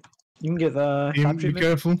 You can get the top Be treatment.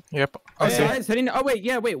 careful. Yep. Oh, Okay. Zaya's hitting. Oh wait,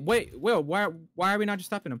 yeah, wait. Will, why are we not just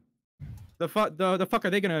stopping him? The fuck are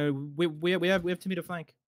they gonna? We have Timmy to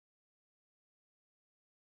flank.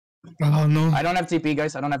 Oh no. I don't have TP,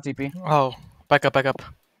 guys. I don't have TP. Oh, back up. I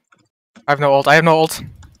have no ult.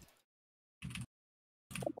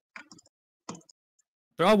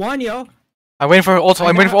 They're all one, yo. I'm waiting for ult.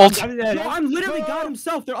 I'm waiting for ult. Yo, I'm literally God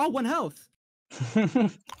himself. They're all 1 health.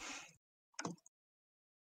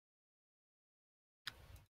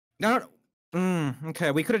 No.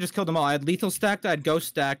 Okay, we could have just killed them all. I had lethal stacked. I had ghost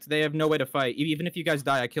stacked. They have no way to fight. Even if you guys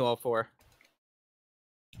die, I kill all 4.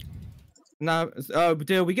 No.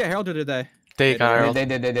 Did we get Herald or did they? They got Herald. They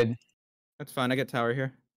did. That's fine. I get tower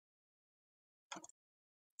here.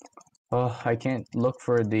 Oh, I can't look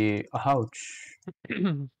for the ouch.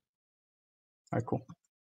 Alright, cool.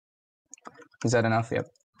 Is that enough? Yep.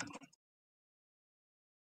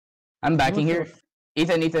 I'm backing here.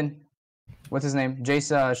 Ethan. What's his name?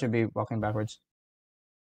 Jace should be walking backwards.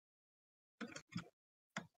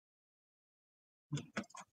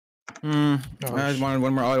 I just wanted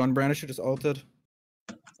one more all one brand. I should just ulted.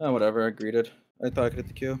 Oh, whatever. I greeted. I thought I could hit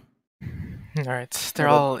the Q. Alright, they're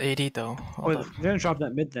all 80 though. Hold Wait, up. they're gonna drop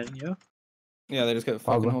that mid then, yeah? Yeah, they just got I'll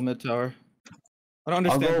fucking go. whole mid tower. I don't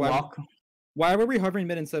I'll understand go why. walk. Why were we hovering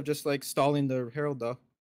mid instead of just like stalling the Herald though?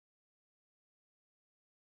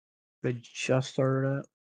 They just started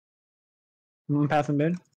it. Path and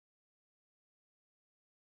mid.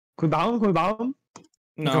 Can we bomb him?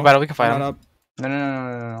 No, We can fight not him. up.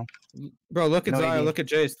 No. Bro, look at No, Zaya. AD. Look at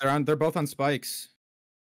Jace. They're both on spikes.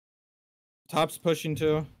 Top's pushing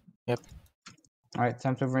too. Alright,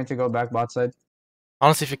 time for to go back bot side.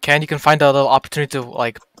 Honestly, if you can find a little opportunity to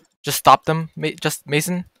like just stop them. Just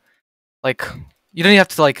Mason, like you don't even have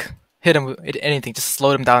to like hit him with anything. Just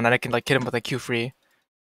slow him down, and I can like hit him with a Q free.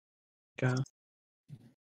 Okay.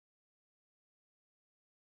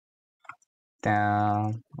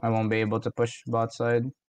 Down. I won't be able to push bot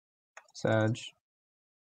side. Sag.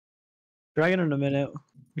 Dragon in a minute.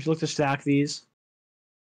 We should look to stack these.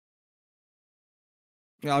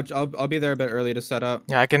 Yeah, I'll be there a bit early to set up.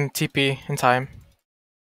 Yeah, I can TP in time.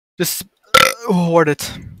 Just Ward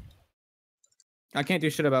it. I can't do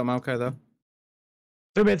shit about Maokai though.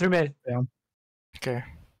 3 mid, 3 mid. Okay.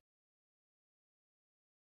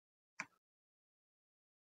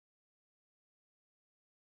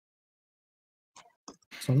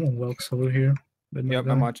 Someone walks over here. But no Yep,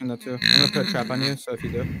 guy. I'm watching that too. I'm gonna put a trap on you, so if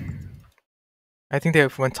you do. I think they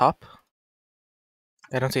went top.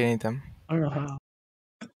 I don't see any of them. I don't know how.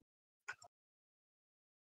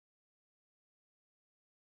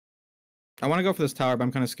 I want to go for this tower, but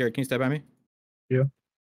I'm kind of scared. Can you stay by me? Yeah,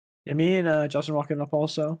 me and Justin walking up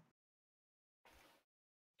also.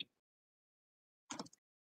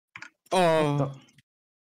 Oh,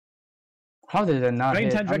 How did it not Dragon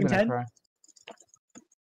hit? 10, I'm Dragon gonna 10. cry.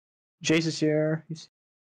 Jace is here.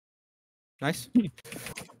 nice.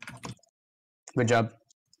 Good job.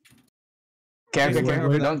 Care, Wait, care,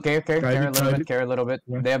 wait. don't care, care, Try care it, a little try bit, it. care a little bit.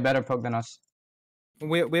 Yeah. They have better poke than us.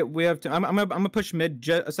 We have to. I'm gonna push mid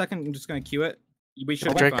a second. I'm just gonna queue it. We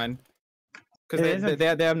should be Drake. fine. Because they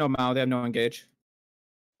have no Mao. They have no engage.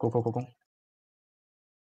 Go. Can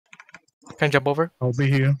I jump over? I'll be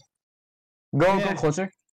here. Go Yeah. closer.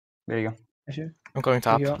 There you go. Actually, I'm going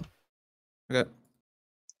top. Okay.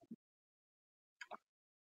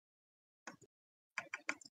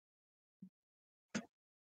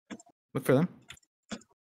 Look for them.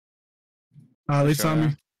 They Sure, saw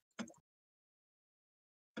me.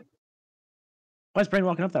 why is Brain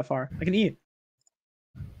walking up that far? I can eat.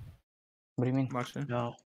 What do you mean? Watch it.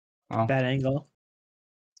 No, Oh. bad angle.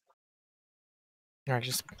 Alright,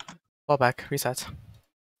 just fall back, reset.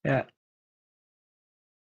 Yeah.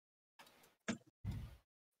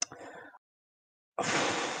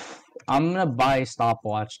 I'm gonna buy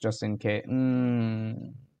stopwatch just in case.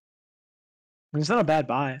 It's not a bad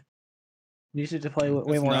buy. You need to play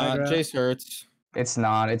way It's more not. aggro. Jace hurts. It's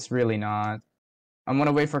not. It's really not. I'm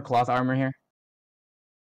gonna wait for cloth armor here.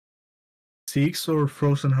 6 or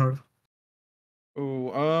Frozen Heart?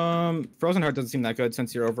 Ooh, Frozen Heart doesn't seem that good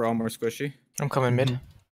since you're overall more squishy. I'm coming mid.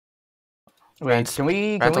 Wait, Rants. can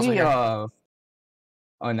we Rants also here.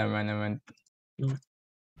 Oh, never mind. Mm.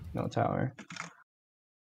 No tower.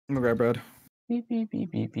 I'm gonna grab bread.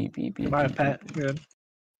 Beep. Buy a pet. Good.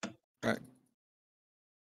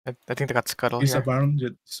 I think they got Scuttle He's a here. Baron. Yeah,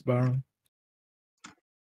 it's Baron.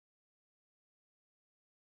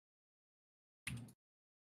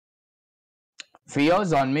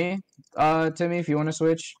 Fio's on me. Timmy, if you want to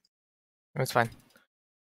switch. It's fine.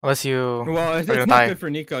 Unless you... Well, it's gonna not die. good for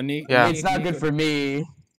Nico. Yeah. It's not good for me.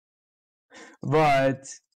 But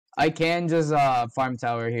I can just farm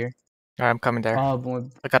tower here. Alright, I'm coming there. Oh boy.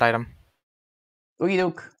 I got item. Oogie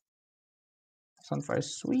doke. Sunfire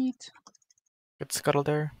sweet. Good Scuttle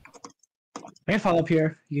there. I can follow up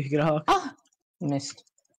here. You can get a hook. Ah! Missed.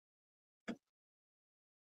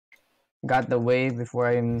 Got the wave before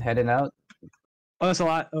I'm heading out. Oh, that's a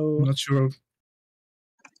lot. I'm Oh, not sure.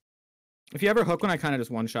 If you ever hook one, I kind of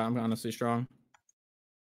just one shot. I'm honestly strong.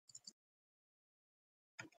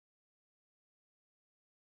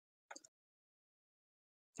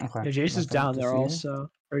 Okay. yeah, Jace is nothing down to there see. also.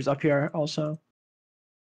 Or he's up here also.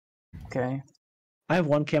 Okay. I have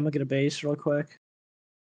one cam. I'll get a base real quick.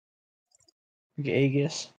 Get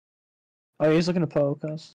Aegis. Oh, he's looking to poke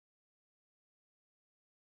us.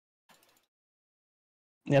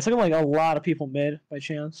 Yeah, it's looking like a lot of people mid by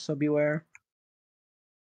chance, so beware.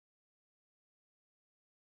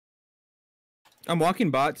 I'm walking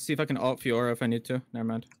bot to see if I can ult Fiora if I need to. Never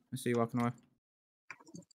mind. I see you walking away.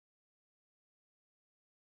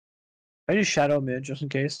 I just shadow mid just in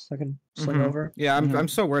case I can sling Mhm. over. Yeah, Mhm. I'm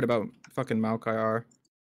so worried about fucking Maokai R.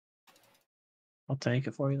 I'll tank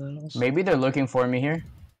it for you then. Also. Maybe they're looking for me here.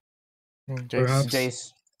 Jace. Perhaps.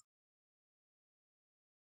 Jace.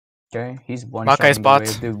 Okay, he's one Maokai's shotting the bot.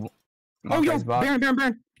 wave, dude. Oh, yo, Maokai's bot. Baron.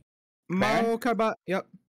 Baron? Maokai bot. Yep.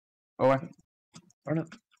 Oh, Burn it.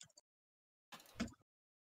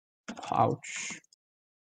 ouch.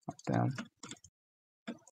 Damn.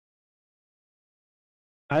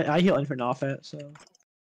 I heal in for Nofet, so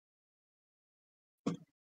They're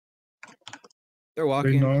Big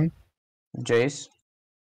walking. no. Jace.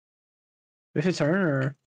 if it's turn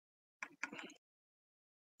or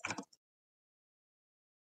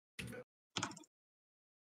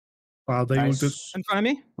Wow, they ulted. Nice. In front of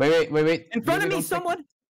me. Wait. In front of Maybe me, don't take- someone.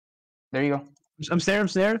 There you go. I'm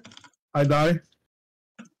snared. I die.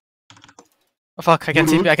 Oh fuck, I can't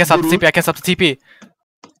Guru, TP. I can't stop the Guru. TP. I can't stop the TP.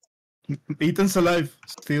 Ethan's alive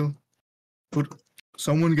still. Put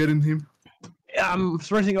someone getting him. Yeah, I'm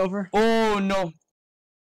sprinting over. Oh no.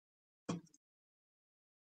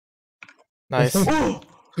 Nice. Oh.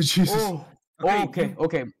 Jesus. Oh.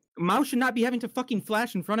 Okay. Mao should not be having to fucking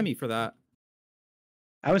flash in front of me for that.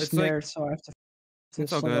 I was It's like- snared, so I have to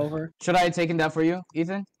It's all swing good. over. Should I have taken that for you,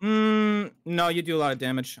 Ethan? No, you do a lot of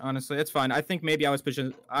damage. Honestly, it's fine. I think maybe I was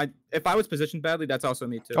positioned. If I was positioned badly, that's also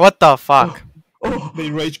me too. What the fuck? Oh, They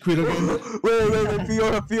rage quit again. wait,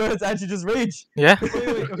 Fiora's actually just rage. Yeah. Wait,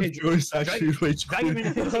 okay. Joyce actually rage Dragon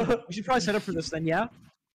quit. Man, we should probably set up for this then, yeah?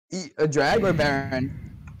 A drag or Baron?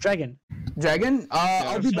 Dragon. Dragon?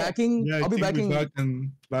 I'll be so- backing. Yeah, I I'll be think we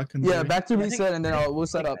backing. back and Yeah, back. back to I think- reset and then we'll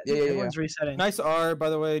set up. Yeah. Everyone's resetting. Nice R, by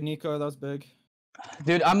the way, Nico. That was big.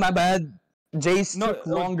 Dude, I'm my bad. Jace No, took it was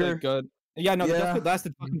big, longer. Good. Yeah, no, Yeah. the death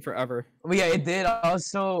lasted fucking forever. Well, yeah, it did. I was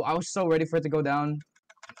so ready for it to go down.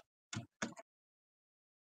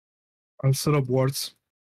 I'll set up wards.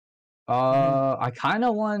 I kind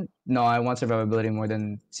of want. No, I want survivability more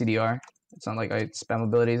than CDR. It's not like I spam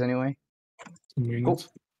abilities anyway. Convenient.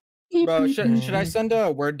 Bro, should I send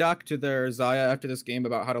a Word doc to their Zaya after this game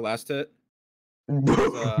about how to last hit? Wait.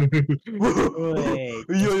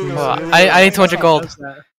 I need 200 gold.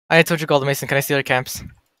 I need 200 gold, Mason. Can I steal your camps?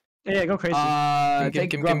 Yeah, go crazy.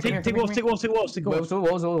 Take give- Grump, give- come Take here, wolves, come take wolves, take wolves, take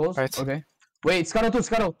wolves. Wolves. Right. Okay. Wait,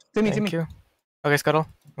 Scuttle. Timmy. Thank you. Okay, Scuttle.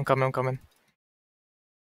 I'm coming.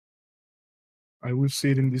 I will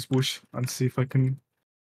sit in this bush and see if I can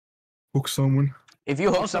hook someone. If you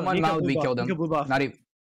hook Also, someone, Nico Mal would blue be buff, killed Nico them. blue buff. Not even.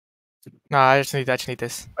 Nah, I just need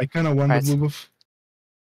this. I kind of want Right. the blue buff.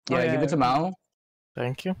 Yeah, Oh, yeah, give it to Mal.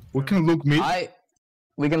 Thank you. We can look mid.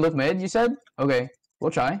 We can look mid. You said. Okay, we'll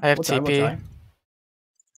try. I have we'll try, TP. We'll try.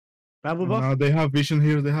 Bad blue buff? No, they have vision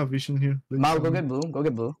here. They Mal, go get blue. Go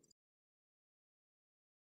get blue.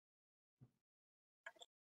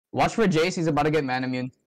 Watch for Jace. He's about to get man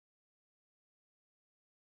immune.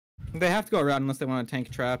 They have to go around unless they want to tank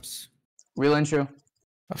traps. Real and true.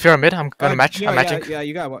 If you're a mid, I'm gonna match. Yeah, I'm matching. Yeah,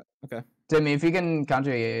 you got what? Okay. Timmy, if you can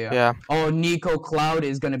counter, yeah. Yeah. Oh, Nico Cloud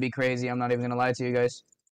is gonna be crazy. I'm not even gonna lie to you guys.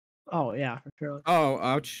 Oh, yeah, for sure. Oh,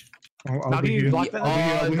 ouch. I'll Now be can you here. block that?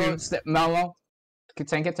 I'll be here. Malmo.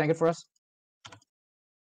 Tank it for us.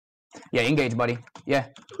 Yeah, engage, buddy. Yeah.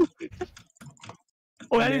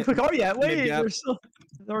 Oh, I didn't click R yet. Wait, Mid-gap.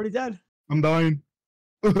 they're already dead. I'm dying.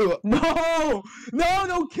 No,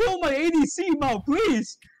 don't kill my ADC, Mal,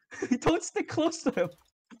 please. Don't stick close to him.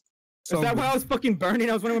 Is that why I was fucking burning?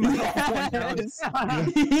 I was wondering what my health was going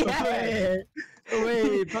down. Yes.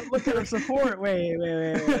 Wait, but look at our support. Wait. What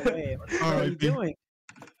are you Alright, doing?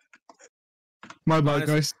 My bad, Honest-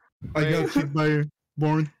 guys. I got hit by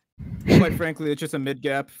Born. Quite frankly, it's just a mid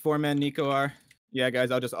gap. 4-man Nico R. Yeah,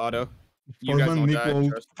 guys, I'll just auto. You guys 4-man won't Nico. die.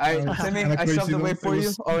 Trust. Alright, It's Timmy, kinda I shoved crazy away though. for It you.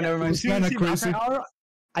 was- Oh, never mind. As soon as kinda you knock crazy. her out,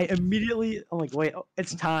 I immediately, I'm like, wait,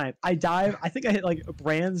 it's time. I dive. I think I hit like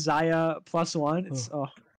Brand Zaya +1. It's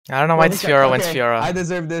I don't know why it's Fiora wins Okay, Fiora. I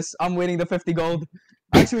deserve this. I'm waiting the 50 gold.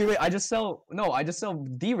 Actually, wait, I just sell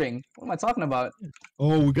D-Ring. What am I talking about?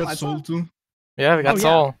 Oh, we I got saw- soul too. Yeah, we got Oh, yeah.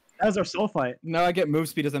 Soul. that was our soul fight. No, I get move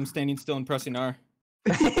speed as I'm standing still and pressing R.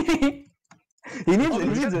 He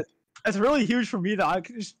needs it. That's really huge for me though. I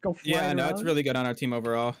could just go flying Yeah, no, it's around. really good on our team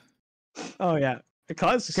overall. Oh yeah,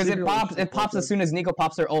 because It pops as soon as Nico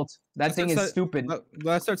pops her ult. That Let's thing start- is stupid.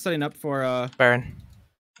 Let's start setting up for Baron.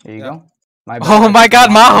 There you yeah. go. My Oh bad. my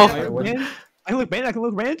God, Mao! I can look banned. I can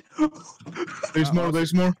look banned. There's more.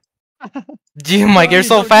 There's more. Gee, Mike, you're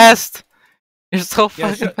so fast. You're so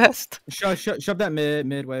Yeah, fucking shut- fast. shove that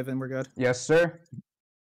mid wave and we're good. Yes, sir.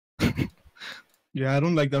 Yeah, I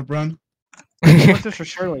don't like that brand. What's this for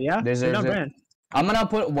Shirley? Yeah, There's You're not it. banned. I'm gonna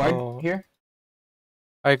put ward Oh. here.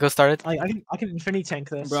 Alright, go start it. Like I can infinity tank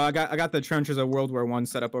this. Bro, I got the trenches of World War I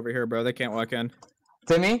set up over here, bro. They can't walk in.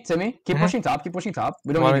 Timmy, keep Mhm. pushing top. Keep pushing top.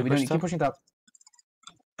 We don't Want need me to. to We don't push need. Keep pushing top.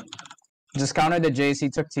 Just counter the Jace. He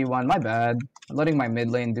took T1. My bad. I'm letting my mid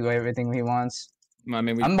lane do everything he wants. I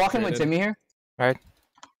mean, we I'm walking with traded. Timmy here.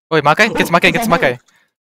 Wait, Makai? Gets Makai.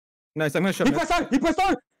 Nice, I'm gonna shove He mid. pressed on. He pressed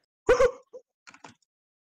on.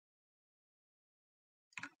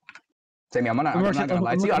 Timmy, I'm not gonna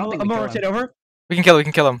lie to you. I don't think I'm we gonna kill rotate him. over. We can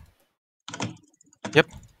kill him.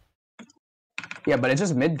 Yeah, but it's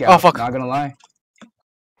just mid gap. Oh, fuck. Not gonna lie.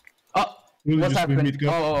 Oh, We'll what's just be happening?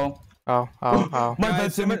 mid-gap. Oh. Oh. My bad,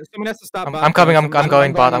 Guys, Timmy. someone has to stop. I'm bot, coming, guys. I'm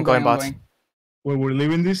going bot, I'm going bot. Wait, we're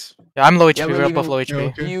leaving this? Yeah, I'm low HP, Yeah, we're we're above leaving- low Yeah,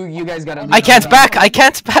 HP. okay. You guys gotta. I can't back! I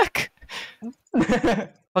can't back!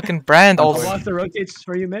 Fucking brand I'll also. watch the rotates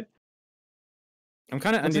for you mid. I'm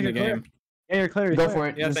kind of Looks ending the like you're game. Yeah, you're clear. You're Go clear. for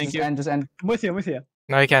it. Yeah, thank you. Just end. I'm with you. I'm with you.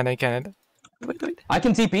 No, you can't. I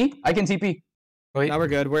can TP. Wait. Now we're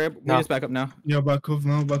good. We No. just back up now. Yeah, back off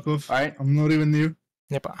now. Back off. Alright. I'm not even near.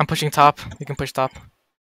 Yep, I'm pushing top. You can push top.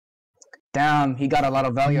 Damn, he got a lot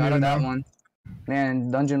of value out of Yeah, that no. one.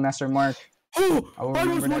 Man, Dungeon Master Mark. Oh, I will I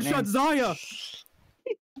remember was that one shot name. Zaya.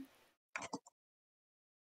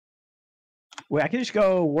 Wait, I can just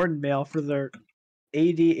go Warden Mail for their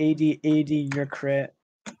 80 in your crit.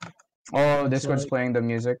 Oh, Discord's like- playing the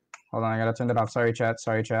music. Hold on, I gotta turn it off. Sorry, chat.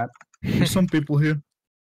 Sorry, chat. There's some people here.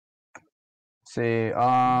 See,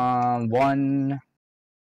 one.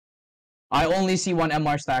 I only see one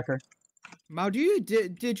MR stacker. Mao, did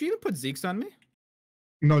you even put Zeke's on me?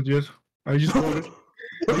 Not yet. I just bought it.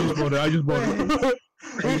 I just bought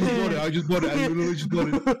it. I literally just bought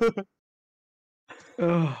it.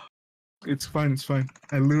 Ugh. It's fine. I This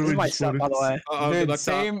literally might just suck, bought by it. the way. Dude, Good luck,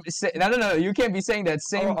 top. no. You can't be saying that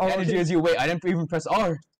same energy okay. as you. Wait, I didn't even press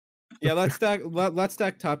R. Yeah, let's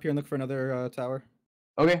stack top here and look for another tower.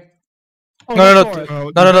 Okay. Oh, No, that's no, Forrest.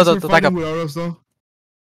 You no, guys are back fighting up. with arrows, though.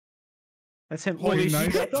 That's him. Holy Wait,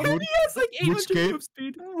 nice. shit, though? Good. has like Good escape. move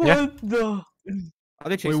speed. Yeah. What the? Are they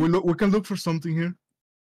Wait, chasing? we can look for something here.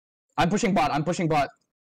 I'm pushing bot.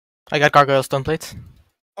 I got gargoyle stone plates.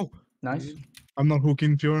 Nice. I'm not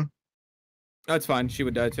hooking Fiora. That's fine. She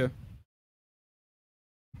would die too.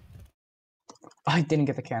 I didn't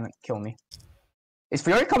get the cannon. Kill me. Is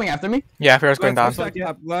Fiora coming after me? Yeah, Fear's going down. Let's stack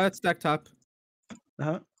top. Let's stack top.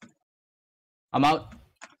 Uh-huh. I'm out.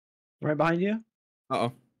 Right behind you.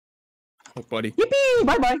 Oh, buddy. Yippee!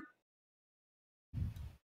 Bye bye.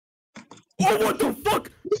 Oh, what the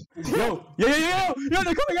fuck? Yo, yeah, they're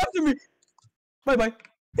coming after me. Bye bye.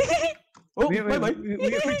 Oh, bye bye. We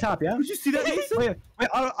get free top, yeah? Did you see that, Mason? Wait,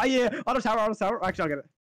 yeah, auto tower. Actually, I'll get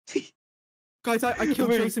it. Guys, I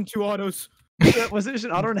killed Jason 2 autos. Was it just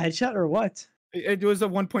an auto and headshot or what? It was a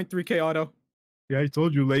 1.3k auto. Yeah, I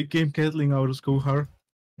told you, late game Caitlyn, I would just go hard.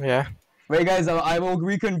 Yeah. Wait, guys, I will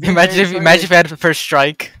reconvene. Imagine very if you shortly. had the first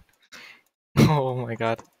strike. Oh my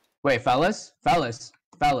god. Wait, fellas.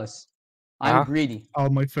 I'm Uh-huh. greedy. All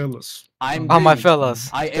my fellas. I'm Oh my greedy. fellas.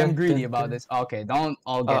 I am Dun, greedy dun, about dun. this. Okay, don't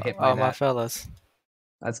all get hit by Oh my that. fellas.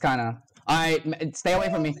 That's kind of. Alright, stay away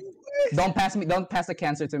from me. Don't pass me. Don't pass the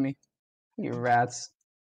cancer to me. You rats.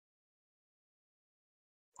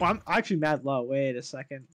 Oh, I'm actually mad low. Wait a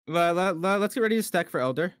second. Let's get ready to stack for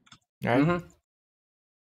Elder. Alright. Mm-hmm.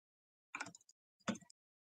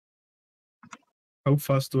 How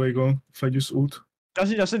fast do I go if I use ult?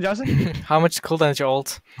 Justin. How much cooldown is your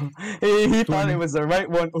ult? He thought 20. it was the right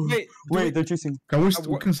one. Oh, wait, they're choosing. Can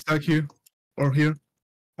we can stack here or here?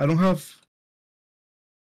 I don't have.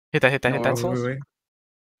 Hit that No, soul. Wait.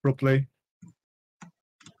 Pro play.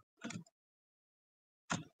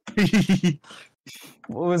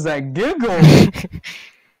 What was that giggle?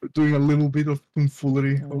 We're doing a little bit of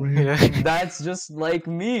tomfoolery over here. Yeah. That's just like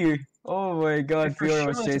me. Oh my god, For Fiora sure,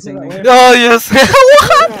 was let's chasing do me. that. Oh yes.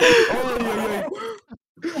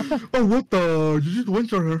 What? Oh, what the? You just went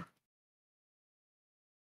for her.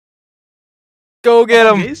 Go get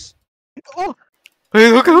him. Jace? Oh, Wait,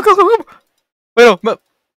 hook him. Wait, no.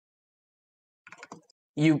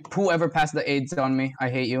 Whoever passed the AIDS on me, I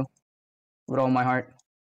hate you. With all my heart.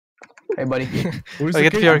 Hey, buddy. Where's I the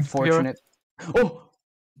get game? Fiora. Unfortunate. Oh!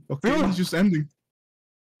 Okay, Fiora. it's just ending.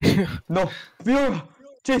 No! Fiora!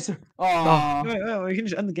 Chaser! Aww. wait, we can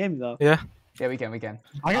just end the game though. Yeah. Yeah, we can. I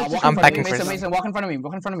got Walk I'm in front of me. backing Mason, first. Mason, walk in front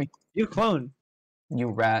of me. you clone. You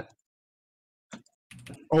rat.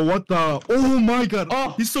 Oh, what the? Oh my god!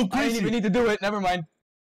 Oh! He's so I didn't crazy! even need to do it. Never mind.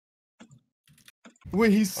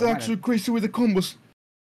 Wait, he's Oh, my actually crazy with the combos.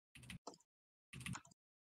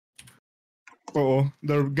 Oh,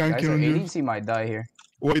 they're Guys, ganking our on you. ADC might die here.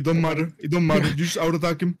 Wait, it don't matter. It don't matter. You just out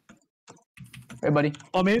attack him. Hey, buddy.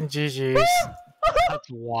 Oh, man. GG's. That's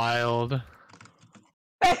wild.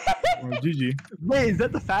 Oh, GG. Wait, is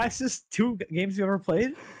that the fastest 2 games you ever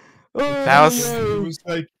played? That was- It was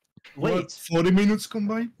like what, Wait. 40 minutes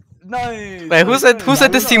combined. Nice. Wait, who said Nice.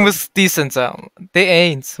 this team was decent? They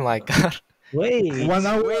ain't. Oh my god. Wait. 1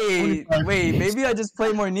 hour. Wait, 25. maybe I just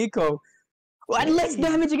play more Nico. What less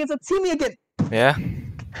damage against a teammate again? Yeah.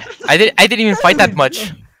 I didn't even fight that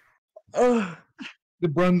much. Ugh. The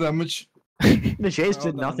brand damage. The Jace did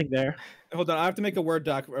Hold on. nothing there. Hold on, I have to make a Word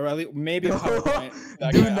doc, or at least maybe a PowerPoint.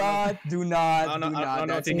 Do I not. don't know, I don't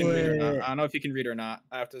know if That's he can read or Wait. not. I don't know if he can read or not.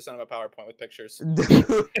 I have to send him a PowerPoint with pictures. Dude.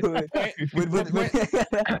 With I'm With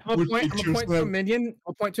gonna pictures point to a left. minion.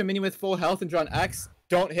 I'll point to a minion with full health and draw an X.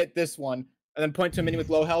 Don't hit this one. And then point to a minion with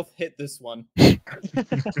low health. Hit this one.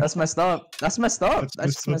 That's messed up. That's messed up.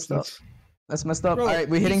 That's just messed up. That's messed up. Bro, All right,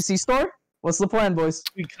 we hitting C store. What's the plan, boys?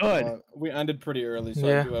 We could. We ended pretty early, so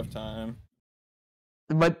Yeah. I do have time.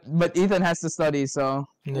 But Ethan has to study, so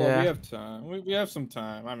Well, we Yeah. have time. We have some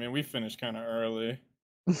time. I mean, we finished kind of early.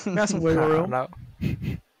 Got some wiggle room. No.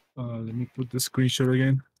 Let me put the screenshot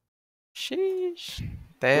again. Sheesh.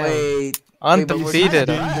 Damn. wait. Undefeated.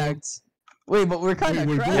 Wait, but we're kind of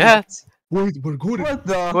Wait, we're cracked. Yeah. Wait, we're good. What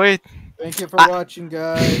the? Wait. Thank you for I- watching,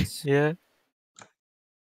 guys. Yeah.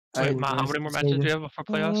 Wait, Ma, how many more matches do you have before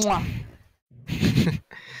playoffs? Mwah.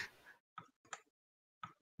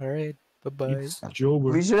 All right. Bye bye. It's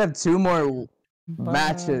Jober. We should have 2 more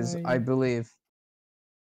matches, I believe.